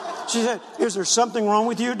 She said, "Is there something wrong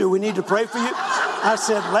with you? Do we need to pray for you?" I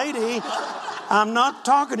said, "Lady, I'm not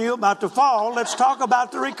talking to you about the fall. Let's talk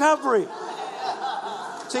about the recovery."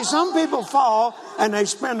 See, some people fall and they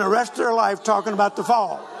spend the rest of their life talking about the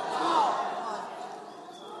fall.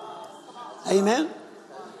 Amen.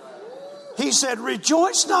 He said,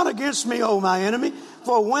 "Rejoice not against me, O my enemy,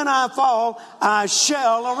 for when I fall, I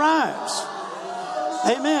shall arise."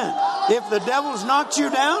 Amen. If the devil's knocked you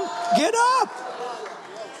down, get up.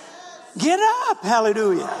 Get up.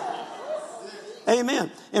 Hallelujah.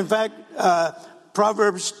 Amen. In fact,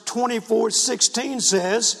 Proverbs 24:16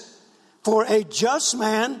 says, "For a just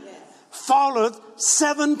man falleth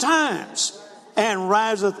 7 times and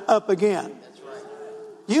riseth up again."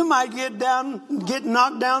 You might get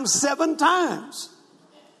knocked down 7 times.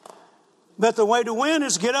 But the way to win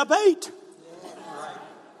is get up 8.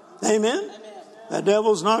 Amen. The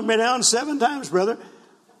devil's knocked me down 7 times, brother.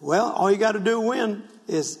 Well, all you got to do to win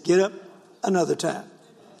is get up another time.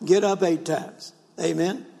 Get up 8 times.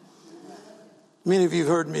 Amen. Many of you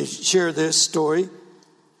have heard me share this story.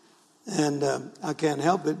 And I can't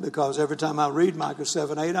help it because every time I read Micah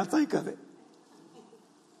 7:8, I think of it.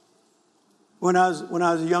 When I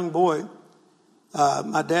was a young boy,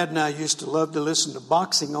 my dad and I used to love to listen to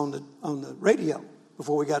boxing on the radio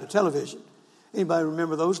before we got a television. Anybody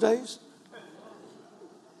remember those days?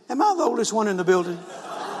 Am I the oldest one in the building?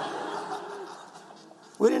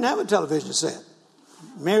 We didn't have a television set.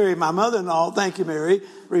 Mary, my mother-in-law, thank you, Mary,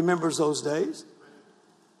 remembers those days.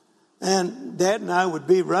 And Dad and I would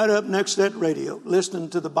be right up next to that radio listening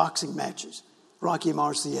to the boxing matches, Rocky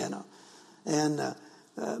Marciano. And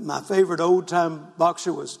my favorite old-time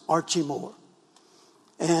boxer was Archie Moore.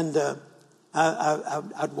 And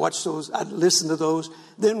I'd watch those. I'd listen to those.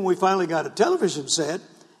 Then we finally got a television set,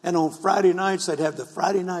 And on Friday nights, they'd have the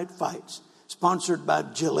Friday night fights, sponsored by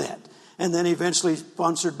Gillette. And then eventually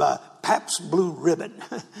sponsored by Pabst Blue Ribbon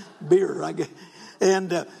beer, I guess.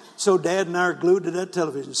 And so Dad and I are glued to that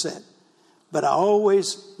television set. But I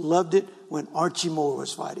always loved it when Archie Moore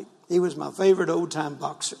was fighting. He was my favorite old-time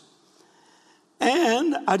boxer.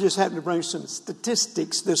 And I just happened to bring some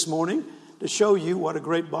statistics this morning to show you what a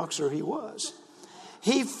great boxer he was.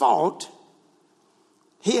 He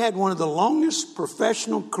had one of the longest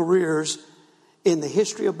professional careers in the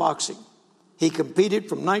history of boxing. He competed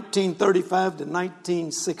from 1935 to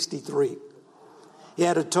 1963. He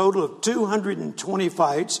had a total of 220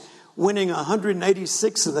 fights, winning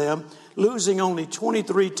 186 of them, losing only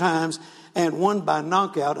 23 times, and won by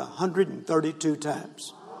knockout 132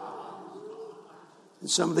 times. And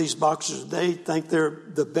some of these boxers today think they're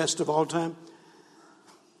the best of all time.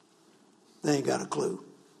 They ain't got a clue.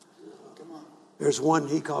 There's one,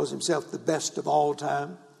 he calls himself the best of all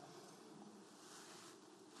time.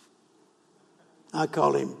 I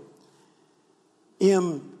call him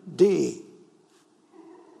MD,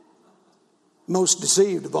 most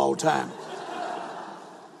deceived of all time.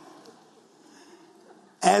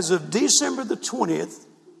 As of December the 20th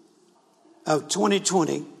of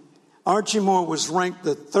 2020, Archie Moore was ranked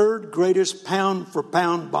the third greatest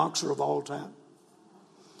pound-for-pound boxer of all time.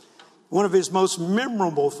 One of his most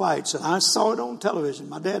memorable fights, and I saw it on television,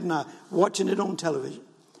 my dad and I watching it on television,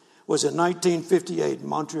 was in 1958 in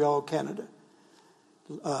Montreal, Canada.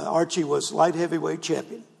 Archie was light heavyweight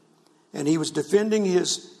champion, and he was defending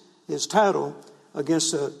his title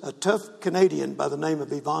against a tough Canadian by the name of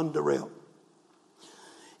Yvon Durrell.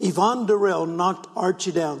 Yvon Durrell knocked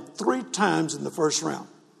Archie down 3 times in the first round,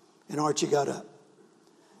 and Archie got up.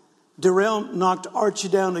 Durrell knocked Archie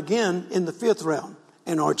down again in the 5th round,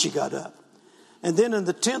 and Archie got up. And then in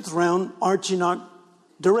the 10th round, Archie knocked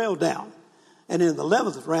Durrell down. And in the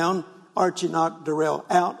 11th round, Archie knocked Durrell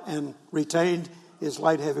out and retained his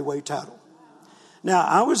light heavyweight title. Now,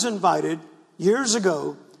 I was invited years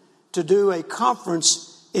ago to do a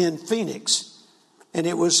conference in Phoenix, and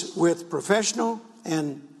it was with professional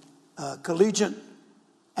and collegiate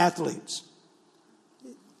athletes.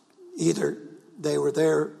 Either they were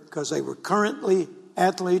there because they were currently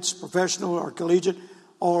athletes, professional or collegiate,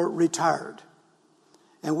 or retired.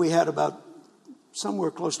 And we had about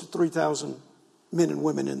somewhere close to 3,000 men and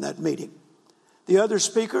women in that meeting. The other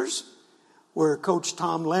speakers were Coach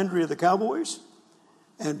Tom Landry of the Cowboys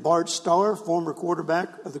and Bart Starr, former quarterback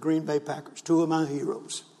of the Green Bay Packers, 2 of my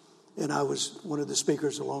heroes. And I was one of the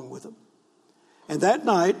speakers along with them. And that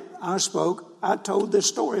night I told this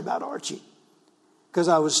story about Archie because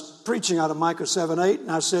I was preaching out of Micah 7:8,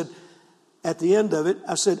 and I said, at the end of it,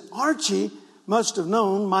 I said, Archie must have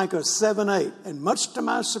known Micah 7:8. And much to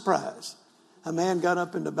my surprise, a man got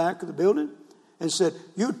up in the back of the building and said,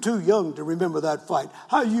 "You're too young to remember that fight.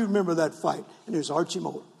 How do you remember that fight?" And it was Archie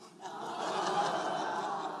Moore.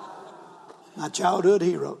 My childhood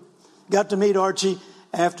hero. Got to meet Archie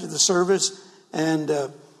after the service, and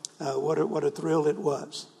what a thrill it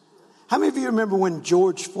was. How many of you remember when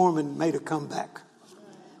George Foreman made a comeback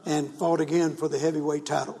and fought again for the heavyweight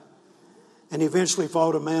title? And he eventually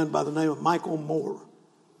fought a man by the name of Michael Moore.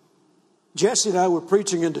 Jesse and I were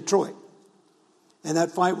preaching in Detroit, and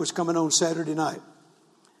that fight was coming on Saturday night.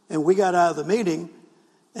 And we got out of the meeting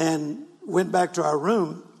and went back to our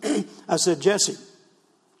room. I said, Jesse,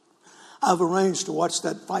 I've arranged to watch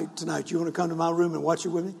that fight tonight. You want to come to my room and watch it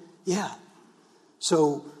with me? Yeah.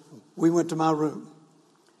 So we went to my room.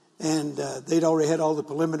 And they'd already had all the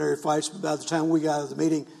preliminary fights. But by the time we got out of the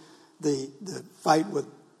meeting, the fight with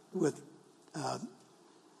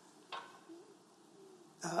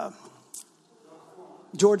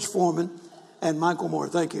George Foreman and Michael Moore,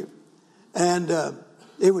 thank you. And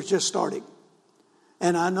it was just starting.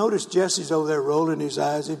 And I noticed Jesse's over there rolling his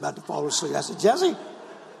eyes. He's about to fall asleep. I said, Jesse,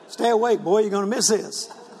 stay awake, boy. You're going to miss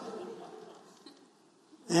this.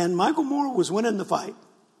 And Michael Moore was winning the fight.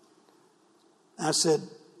 I said,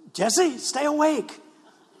 Jesse, stay awake.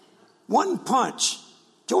 One punch.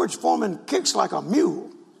 George Foreman kicks like a mule.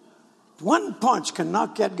 One punch can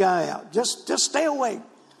knock that guy out. Just stay awake.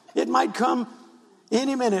 It might come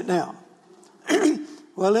any minute now.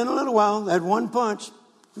 Well, in a little while, that one punch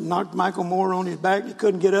knocked Michael Moore on his back. He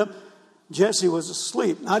couldn't get up. Jesse was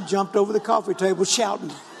asleep. I jumped over the coffee table shouting.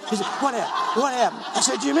 He said, what happened? What happened? I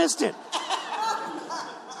said, you missed it.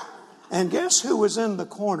 And guess who was in the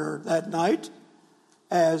corner that night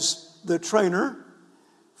as the trainer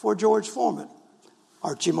for George Foreman?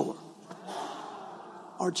 Archie Moore.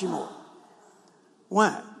 Archie Moore.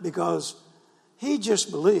 Why? Because he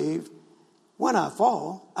just believed, when I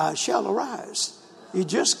fall, I shall arise. You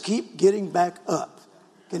just keep getting back up.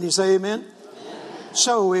 Can you say amen?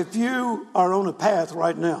 So if you are on a path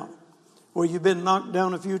right now where you've been knocked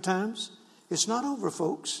down a few times, it's not over,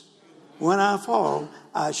 folks. When I fall,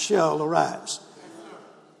 I shall arise.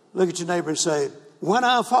 Look at your neighbor and say, when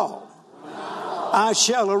I fall, I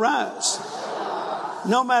shall arise.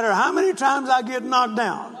 No matter how many times I get knocked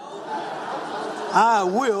down, I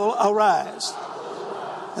will arise.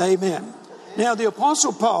 Amen. Now the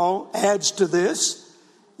Apostle Paul adds to this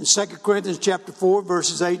in 2 Corinthians chapter 4,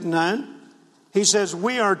 verses 8 and 9. He says,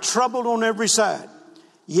 we are troubled on every side,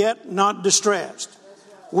 yet not distressed.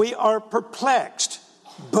 We are perplexed,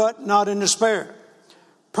 but not in despair.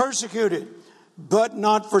 Persecuted, but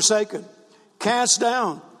not forsaken. Cast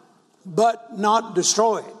down, but not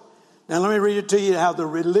destroyed. Now let me read it to you how the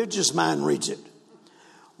religious mind reads it.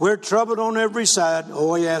 We're troubled on every side.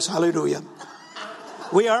 Oh yes, hallelujah.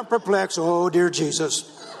 We are perplexed. Oh dear Jesus.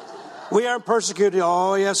 We are persecuted.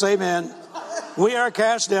 Oh yes, amen. We are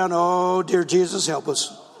cast down. Oh dear Jesus, help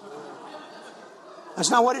us. That's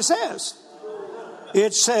not what it says.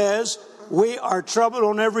 It says we are troubled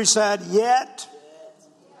on every side, yet.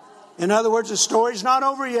 In other words, the story's not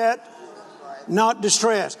over yet. Not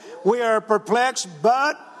distressed. We are perplexed,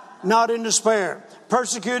 but not in despair.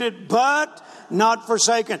 Persecuted, but not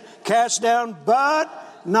forsaken. Cast down, but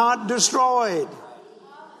not destroyed.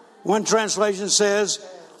 One translation says,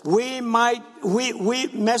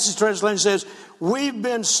 Message translation says, we've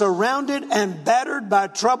been surrounded and battered by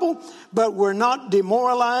trouble, but we're not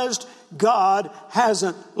demoralized. God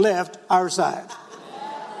hasn't left our side.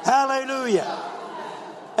 Hallelujah.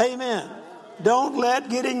 Amen. Don't let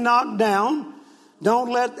getting knocked down,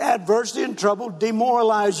 don't let adversity and trouble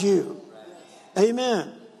demoralize you.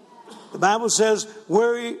 Amen. The Bible says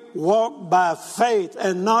we walk by faith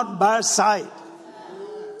and not by sight.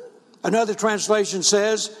 Another translation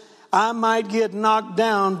says, I might get knocked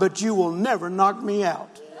down, but you will never knock me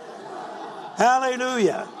out.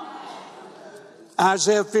 Hallelujah.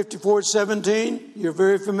 Isaiah 54:17, you're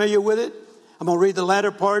very familiar with it. I'm going to read the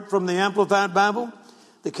latter part from the Amplified Bible.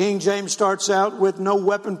 The King James starts out with, no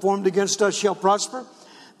weapon formed against us shall prosper.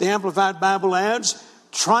 The Amplified Bible adds,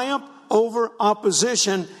 triumph over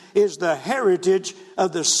opposition is the heritage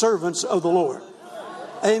of the servants of the Lord.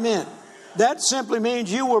 Amen. That simply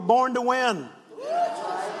means you were born to win.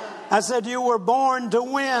 I said you were born to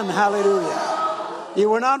win. Hallelujah.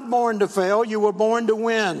 You were not born to fail. You were born to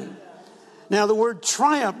win. Now the word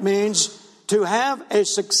triumph means to have a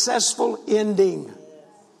successful ending.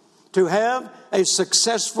 To have a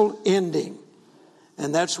successful ending.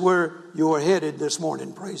 And that's where you're headed this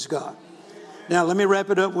morning. Praise God. Now let me wrap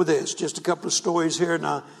it up with this. Just a couple of stories here, and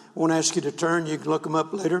I won't ask you to turn. You can look them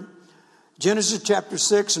up later. Genesis chapter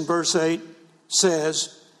 6 and verse 8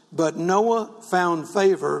 says, but Noah found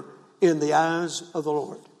favor in the eyes of the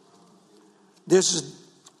Lord. This is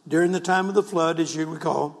during the time of the flood, as you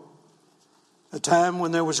recall. A time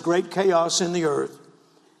when there was great chaos in the earth.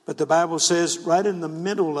 But the Bible says right in the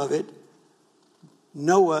middle of it,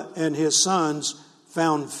 Noah and his sons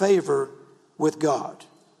found favor with God.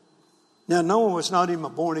 Now, Noah was not even a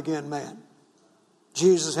born-again man.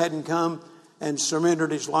 Jesus hadn't come and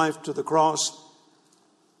surrendered his life to the cross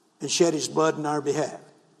and shed his blood in our behalf.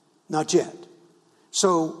 Not yet.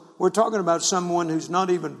 So we're talking about someone who's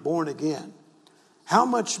not even born again. How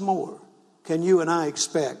much more can you and I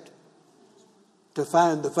expect to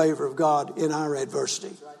find the favor of God in our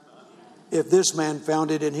adversity if this man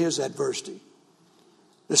found it in his adversity?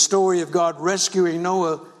 The story of God rescuing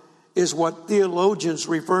Noah is what theologians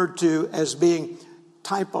refer to as being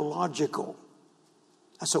typological.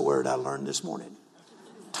 That's a word I learned this morning.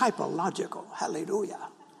 Typological. Hallelujah.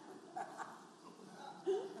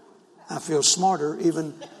 I feel smarter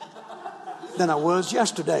even than I was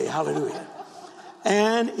yesterday. Hallelujah.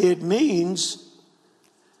 And it means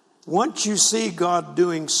once you see God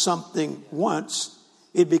doing something once,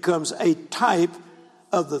 it becomes a type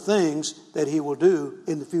of the things that he will do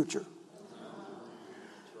in the future.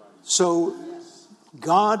 So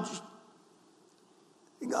God,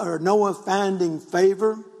 or Noah finding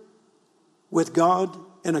favor with God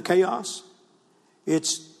in a chaos,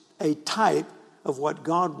 it's a type of what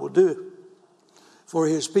God will do for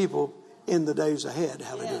his people in the days ahead.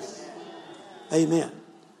 Hallelujah. Amen.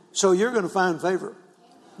 So you're going to find favor.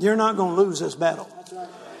 You're not going to lose this battle.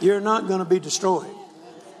 You're not going to be destroyed.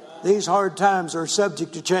 These hard times are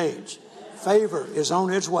subject to change. Favor is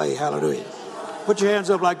on its way. Hallelujah. Put your hands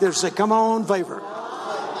up like this. Say, come on, favor.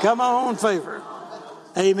 Come on, favor.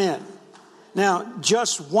 Amen. Now,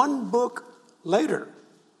 just one book later,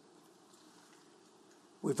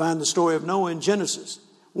 we find the story of Noah in Genesis.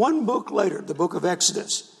 One book later, the book of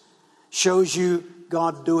Exodus, shows you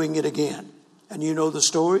God doing it again. And you know the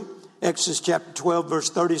story. Exodus chapter 12, verse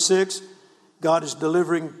 36. God is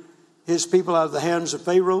delivering his people out of the hands of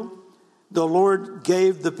Pharaoh. The Lord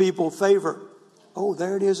gave the people favor. Oh,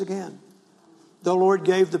 there it is again. The Lord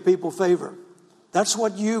gave the people favor. That's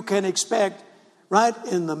what you can expect right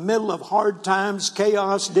in the middle of hard times,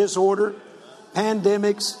 chaos, disorder,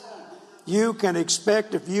 pandemics. You can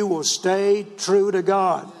expect, if you will stay true to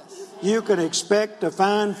God, you can expect to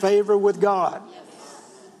find favor with God.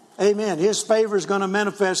 Amen. His favor is going to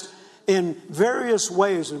manifest in various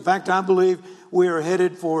ways. In fact, I believe we are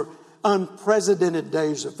headed for unprecedented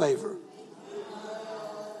days of favor.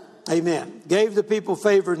 Amen. Gave the people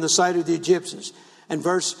favor in the sight of the Egyptians. And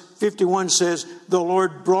verse 51 says, the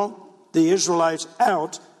Lord brought the Israelites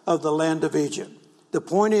out of the land of Egypt. The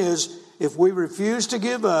point is, if we refuse to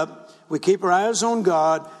give up, we keep our eyes on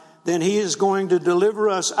God, then he is going to deliver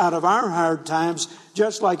us out of our hard times,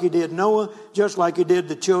 just like he did Noah, just like he did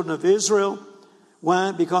the children of Israel.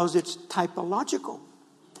 Why? Because it's typological.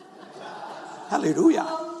 Hallelujah.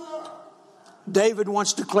 David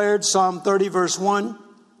once declared, Psalm 30 verse 1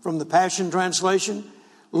 from the Passion Translation,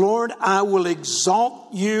 Lord, I will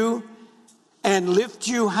exalt you and lift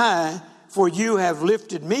you high, for you have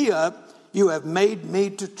lifted me up. You have made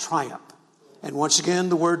me to triumph. And once again,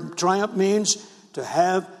 the word triumph means to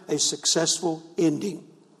have a successful ending.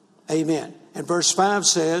 Amen. And verse 5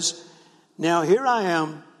 says, now here I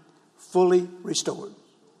am fully restored.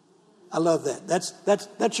 I love that.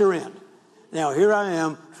 That's your end. Now here I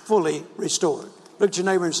am fully restored. Look at your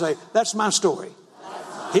neighbor and say, that's my story.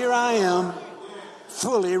 Here I am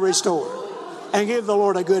fully restored. And give the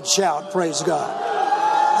Lord a good shout. Praise God.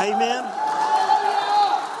 Amen.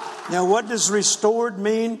 Now what does restored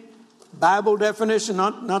mean? Bible definition,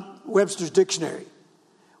 not Webster's dictionary.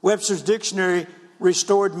 Webster's dictionary,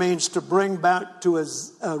 restored means to bring back to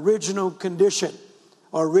its original condition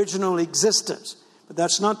or original existence. But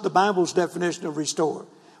that's not the Bible's definition of restore.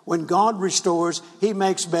 When God restores, he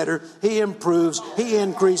makes better, he improves, he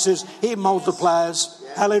increases, he multiplies.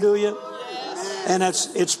 Hallelujah. And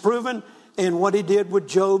it's proven in what he did with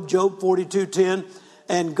Job, Job 42:10.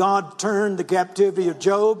 And God turned the captivity of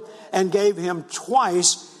Job and gave him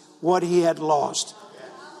twice what he had lost.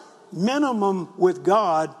 Minimum with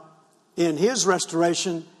God in his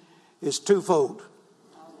restoration is twofold.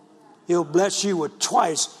 He'll bless you with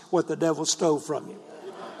twice what the devil stole from you.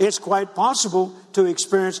 It's quite possible to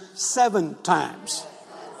experience 7 times.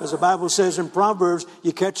 As the Bible says in Proverbs,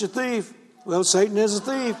 you catch a thief. Well, Satan is a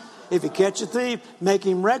thief. If you catch a thief, make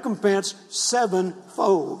him recompense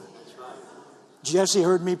 7-fold. Jesse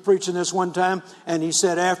heard me preaching this one time, and he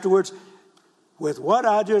said afterwards, with what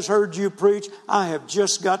I just heard you preach, I have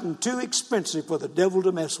just gotten too expensive for the devil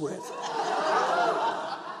to mess with.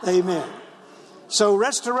 Amen. So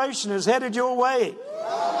restoration is headed your way.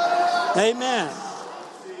 Amen.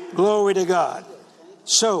 Glory to God.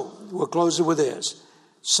 So we'll close it with this.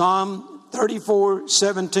 Psalm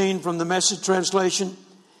 34:17 from the Message translation.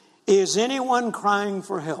 Is anyone crying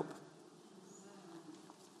for help?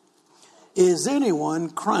 Is anyone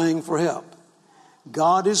crying for help?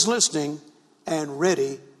 God is listening and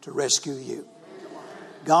ready to rescue you.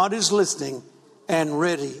 God is listening and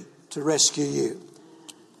ready to rescue you.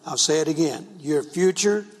 I'll say it again. Your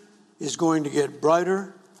future is going to get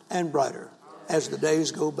brighter and brighter as the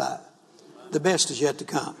days go by. The best is yet to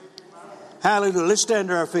come. Hallelujah. Let's stand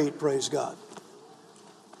to our feet. Praise God.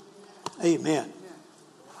 Amen.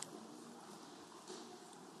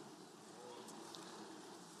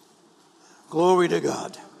 Glory to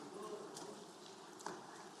God.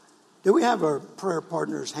 Do we have our prayer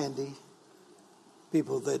partners handy?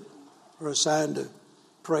 People that are assigned to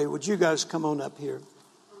pray. Would you guys come on up here?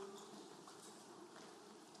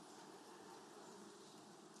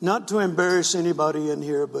 Not to embarrass anybody in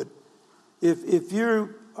here, but if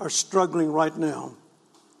you are struggling right now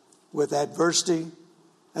with adversity,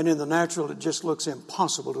 and in the natural it just looks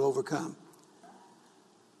impossible to overcome,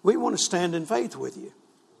 we want to stand in faith with you.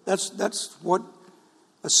 That's what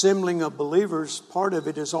assembling of believers, part of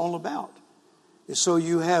it is all about. Is so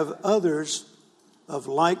you have others of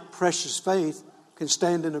like precious faith can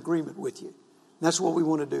stand in agreement with you. And that's what we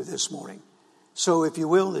want to do this morning. So if you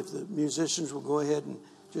will, if the musicians will go ahead and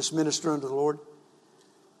just minister unto the Lord.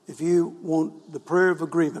 If you want the prayer of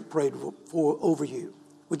agreement prayed for over you,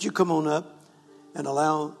 would you come on up and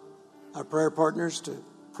allow our prayer partners to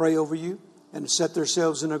pray over you and set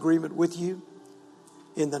themselves in agreement with you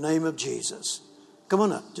in the name of Jesus. Come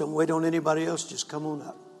on up. Don't wait on anybody else. Just come on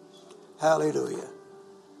up. Hallelujah.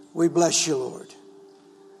 We bless you, Lord.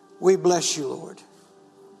 We bless you, Lord.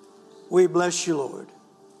 We bless you, Lord.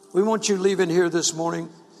 We want you leaving here this morning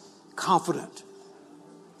confident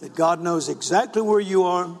that God knows exactly where you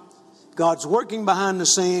are. God's working behind the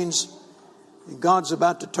scenes, and God's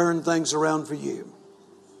about to turn things around for you.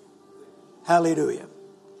 Hallelujah.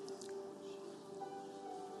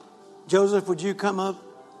 Joseph, would you come up?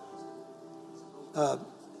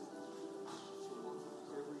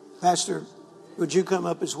 Pastor, would you come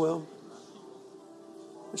up as well?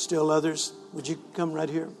 There's still others. Would you come right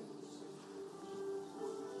here?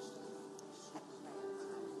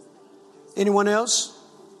 Anyone else?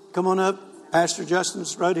 Come on up. Pastor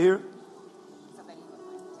Justin's right here.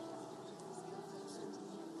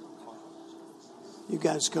 You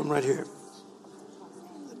guys come right here.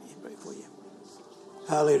 Let me pray for you.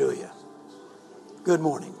 Hallelujah. Good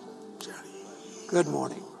morning. Good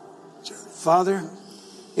morning. Father,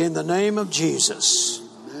 in the name of Jesus,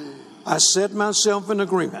 I set myself in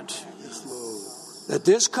agreement that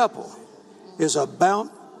this couple is about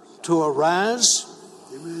to arise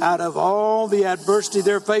out of all the adversity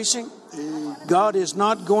they're facing. God is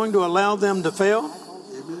not going to allow them to fail.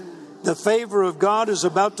 The favor of God is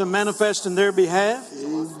about to manifest in their behalf,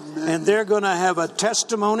 and they're going to have a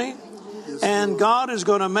testimony, and God is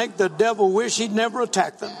going to make the devil wish he'd never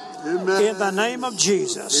attacked them. In the name of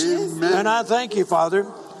Jesus. And I thank you, Father,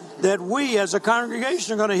 that we as a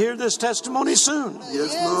congregation are going to hear this testimony soon.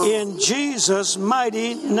 In Jesus'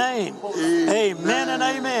 mighty name. Amen and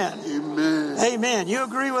amen. Amen. You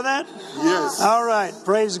agree with that? Yes. All right.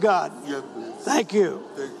 Praise God. Thank you.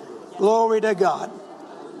 Glory to God.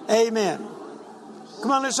 Amen.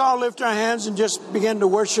 Come on, let's all lift our hands and just begin to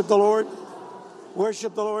worship the Lord.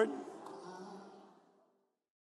 Worship the Lord.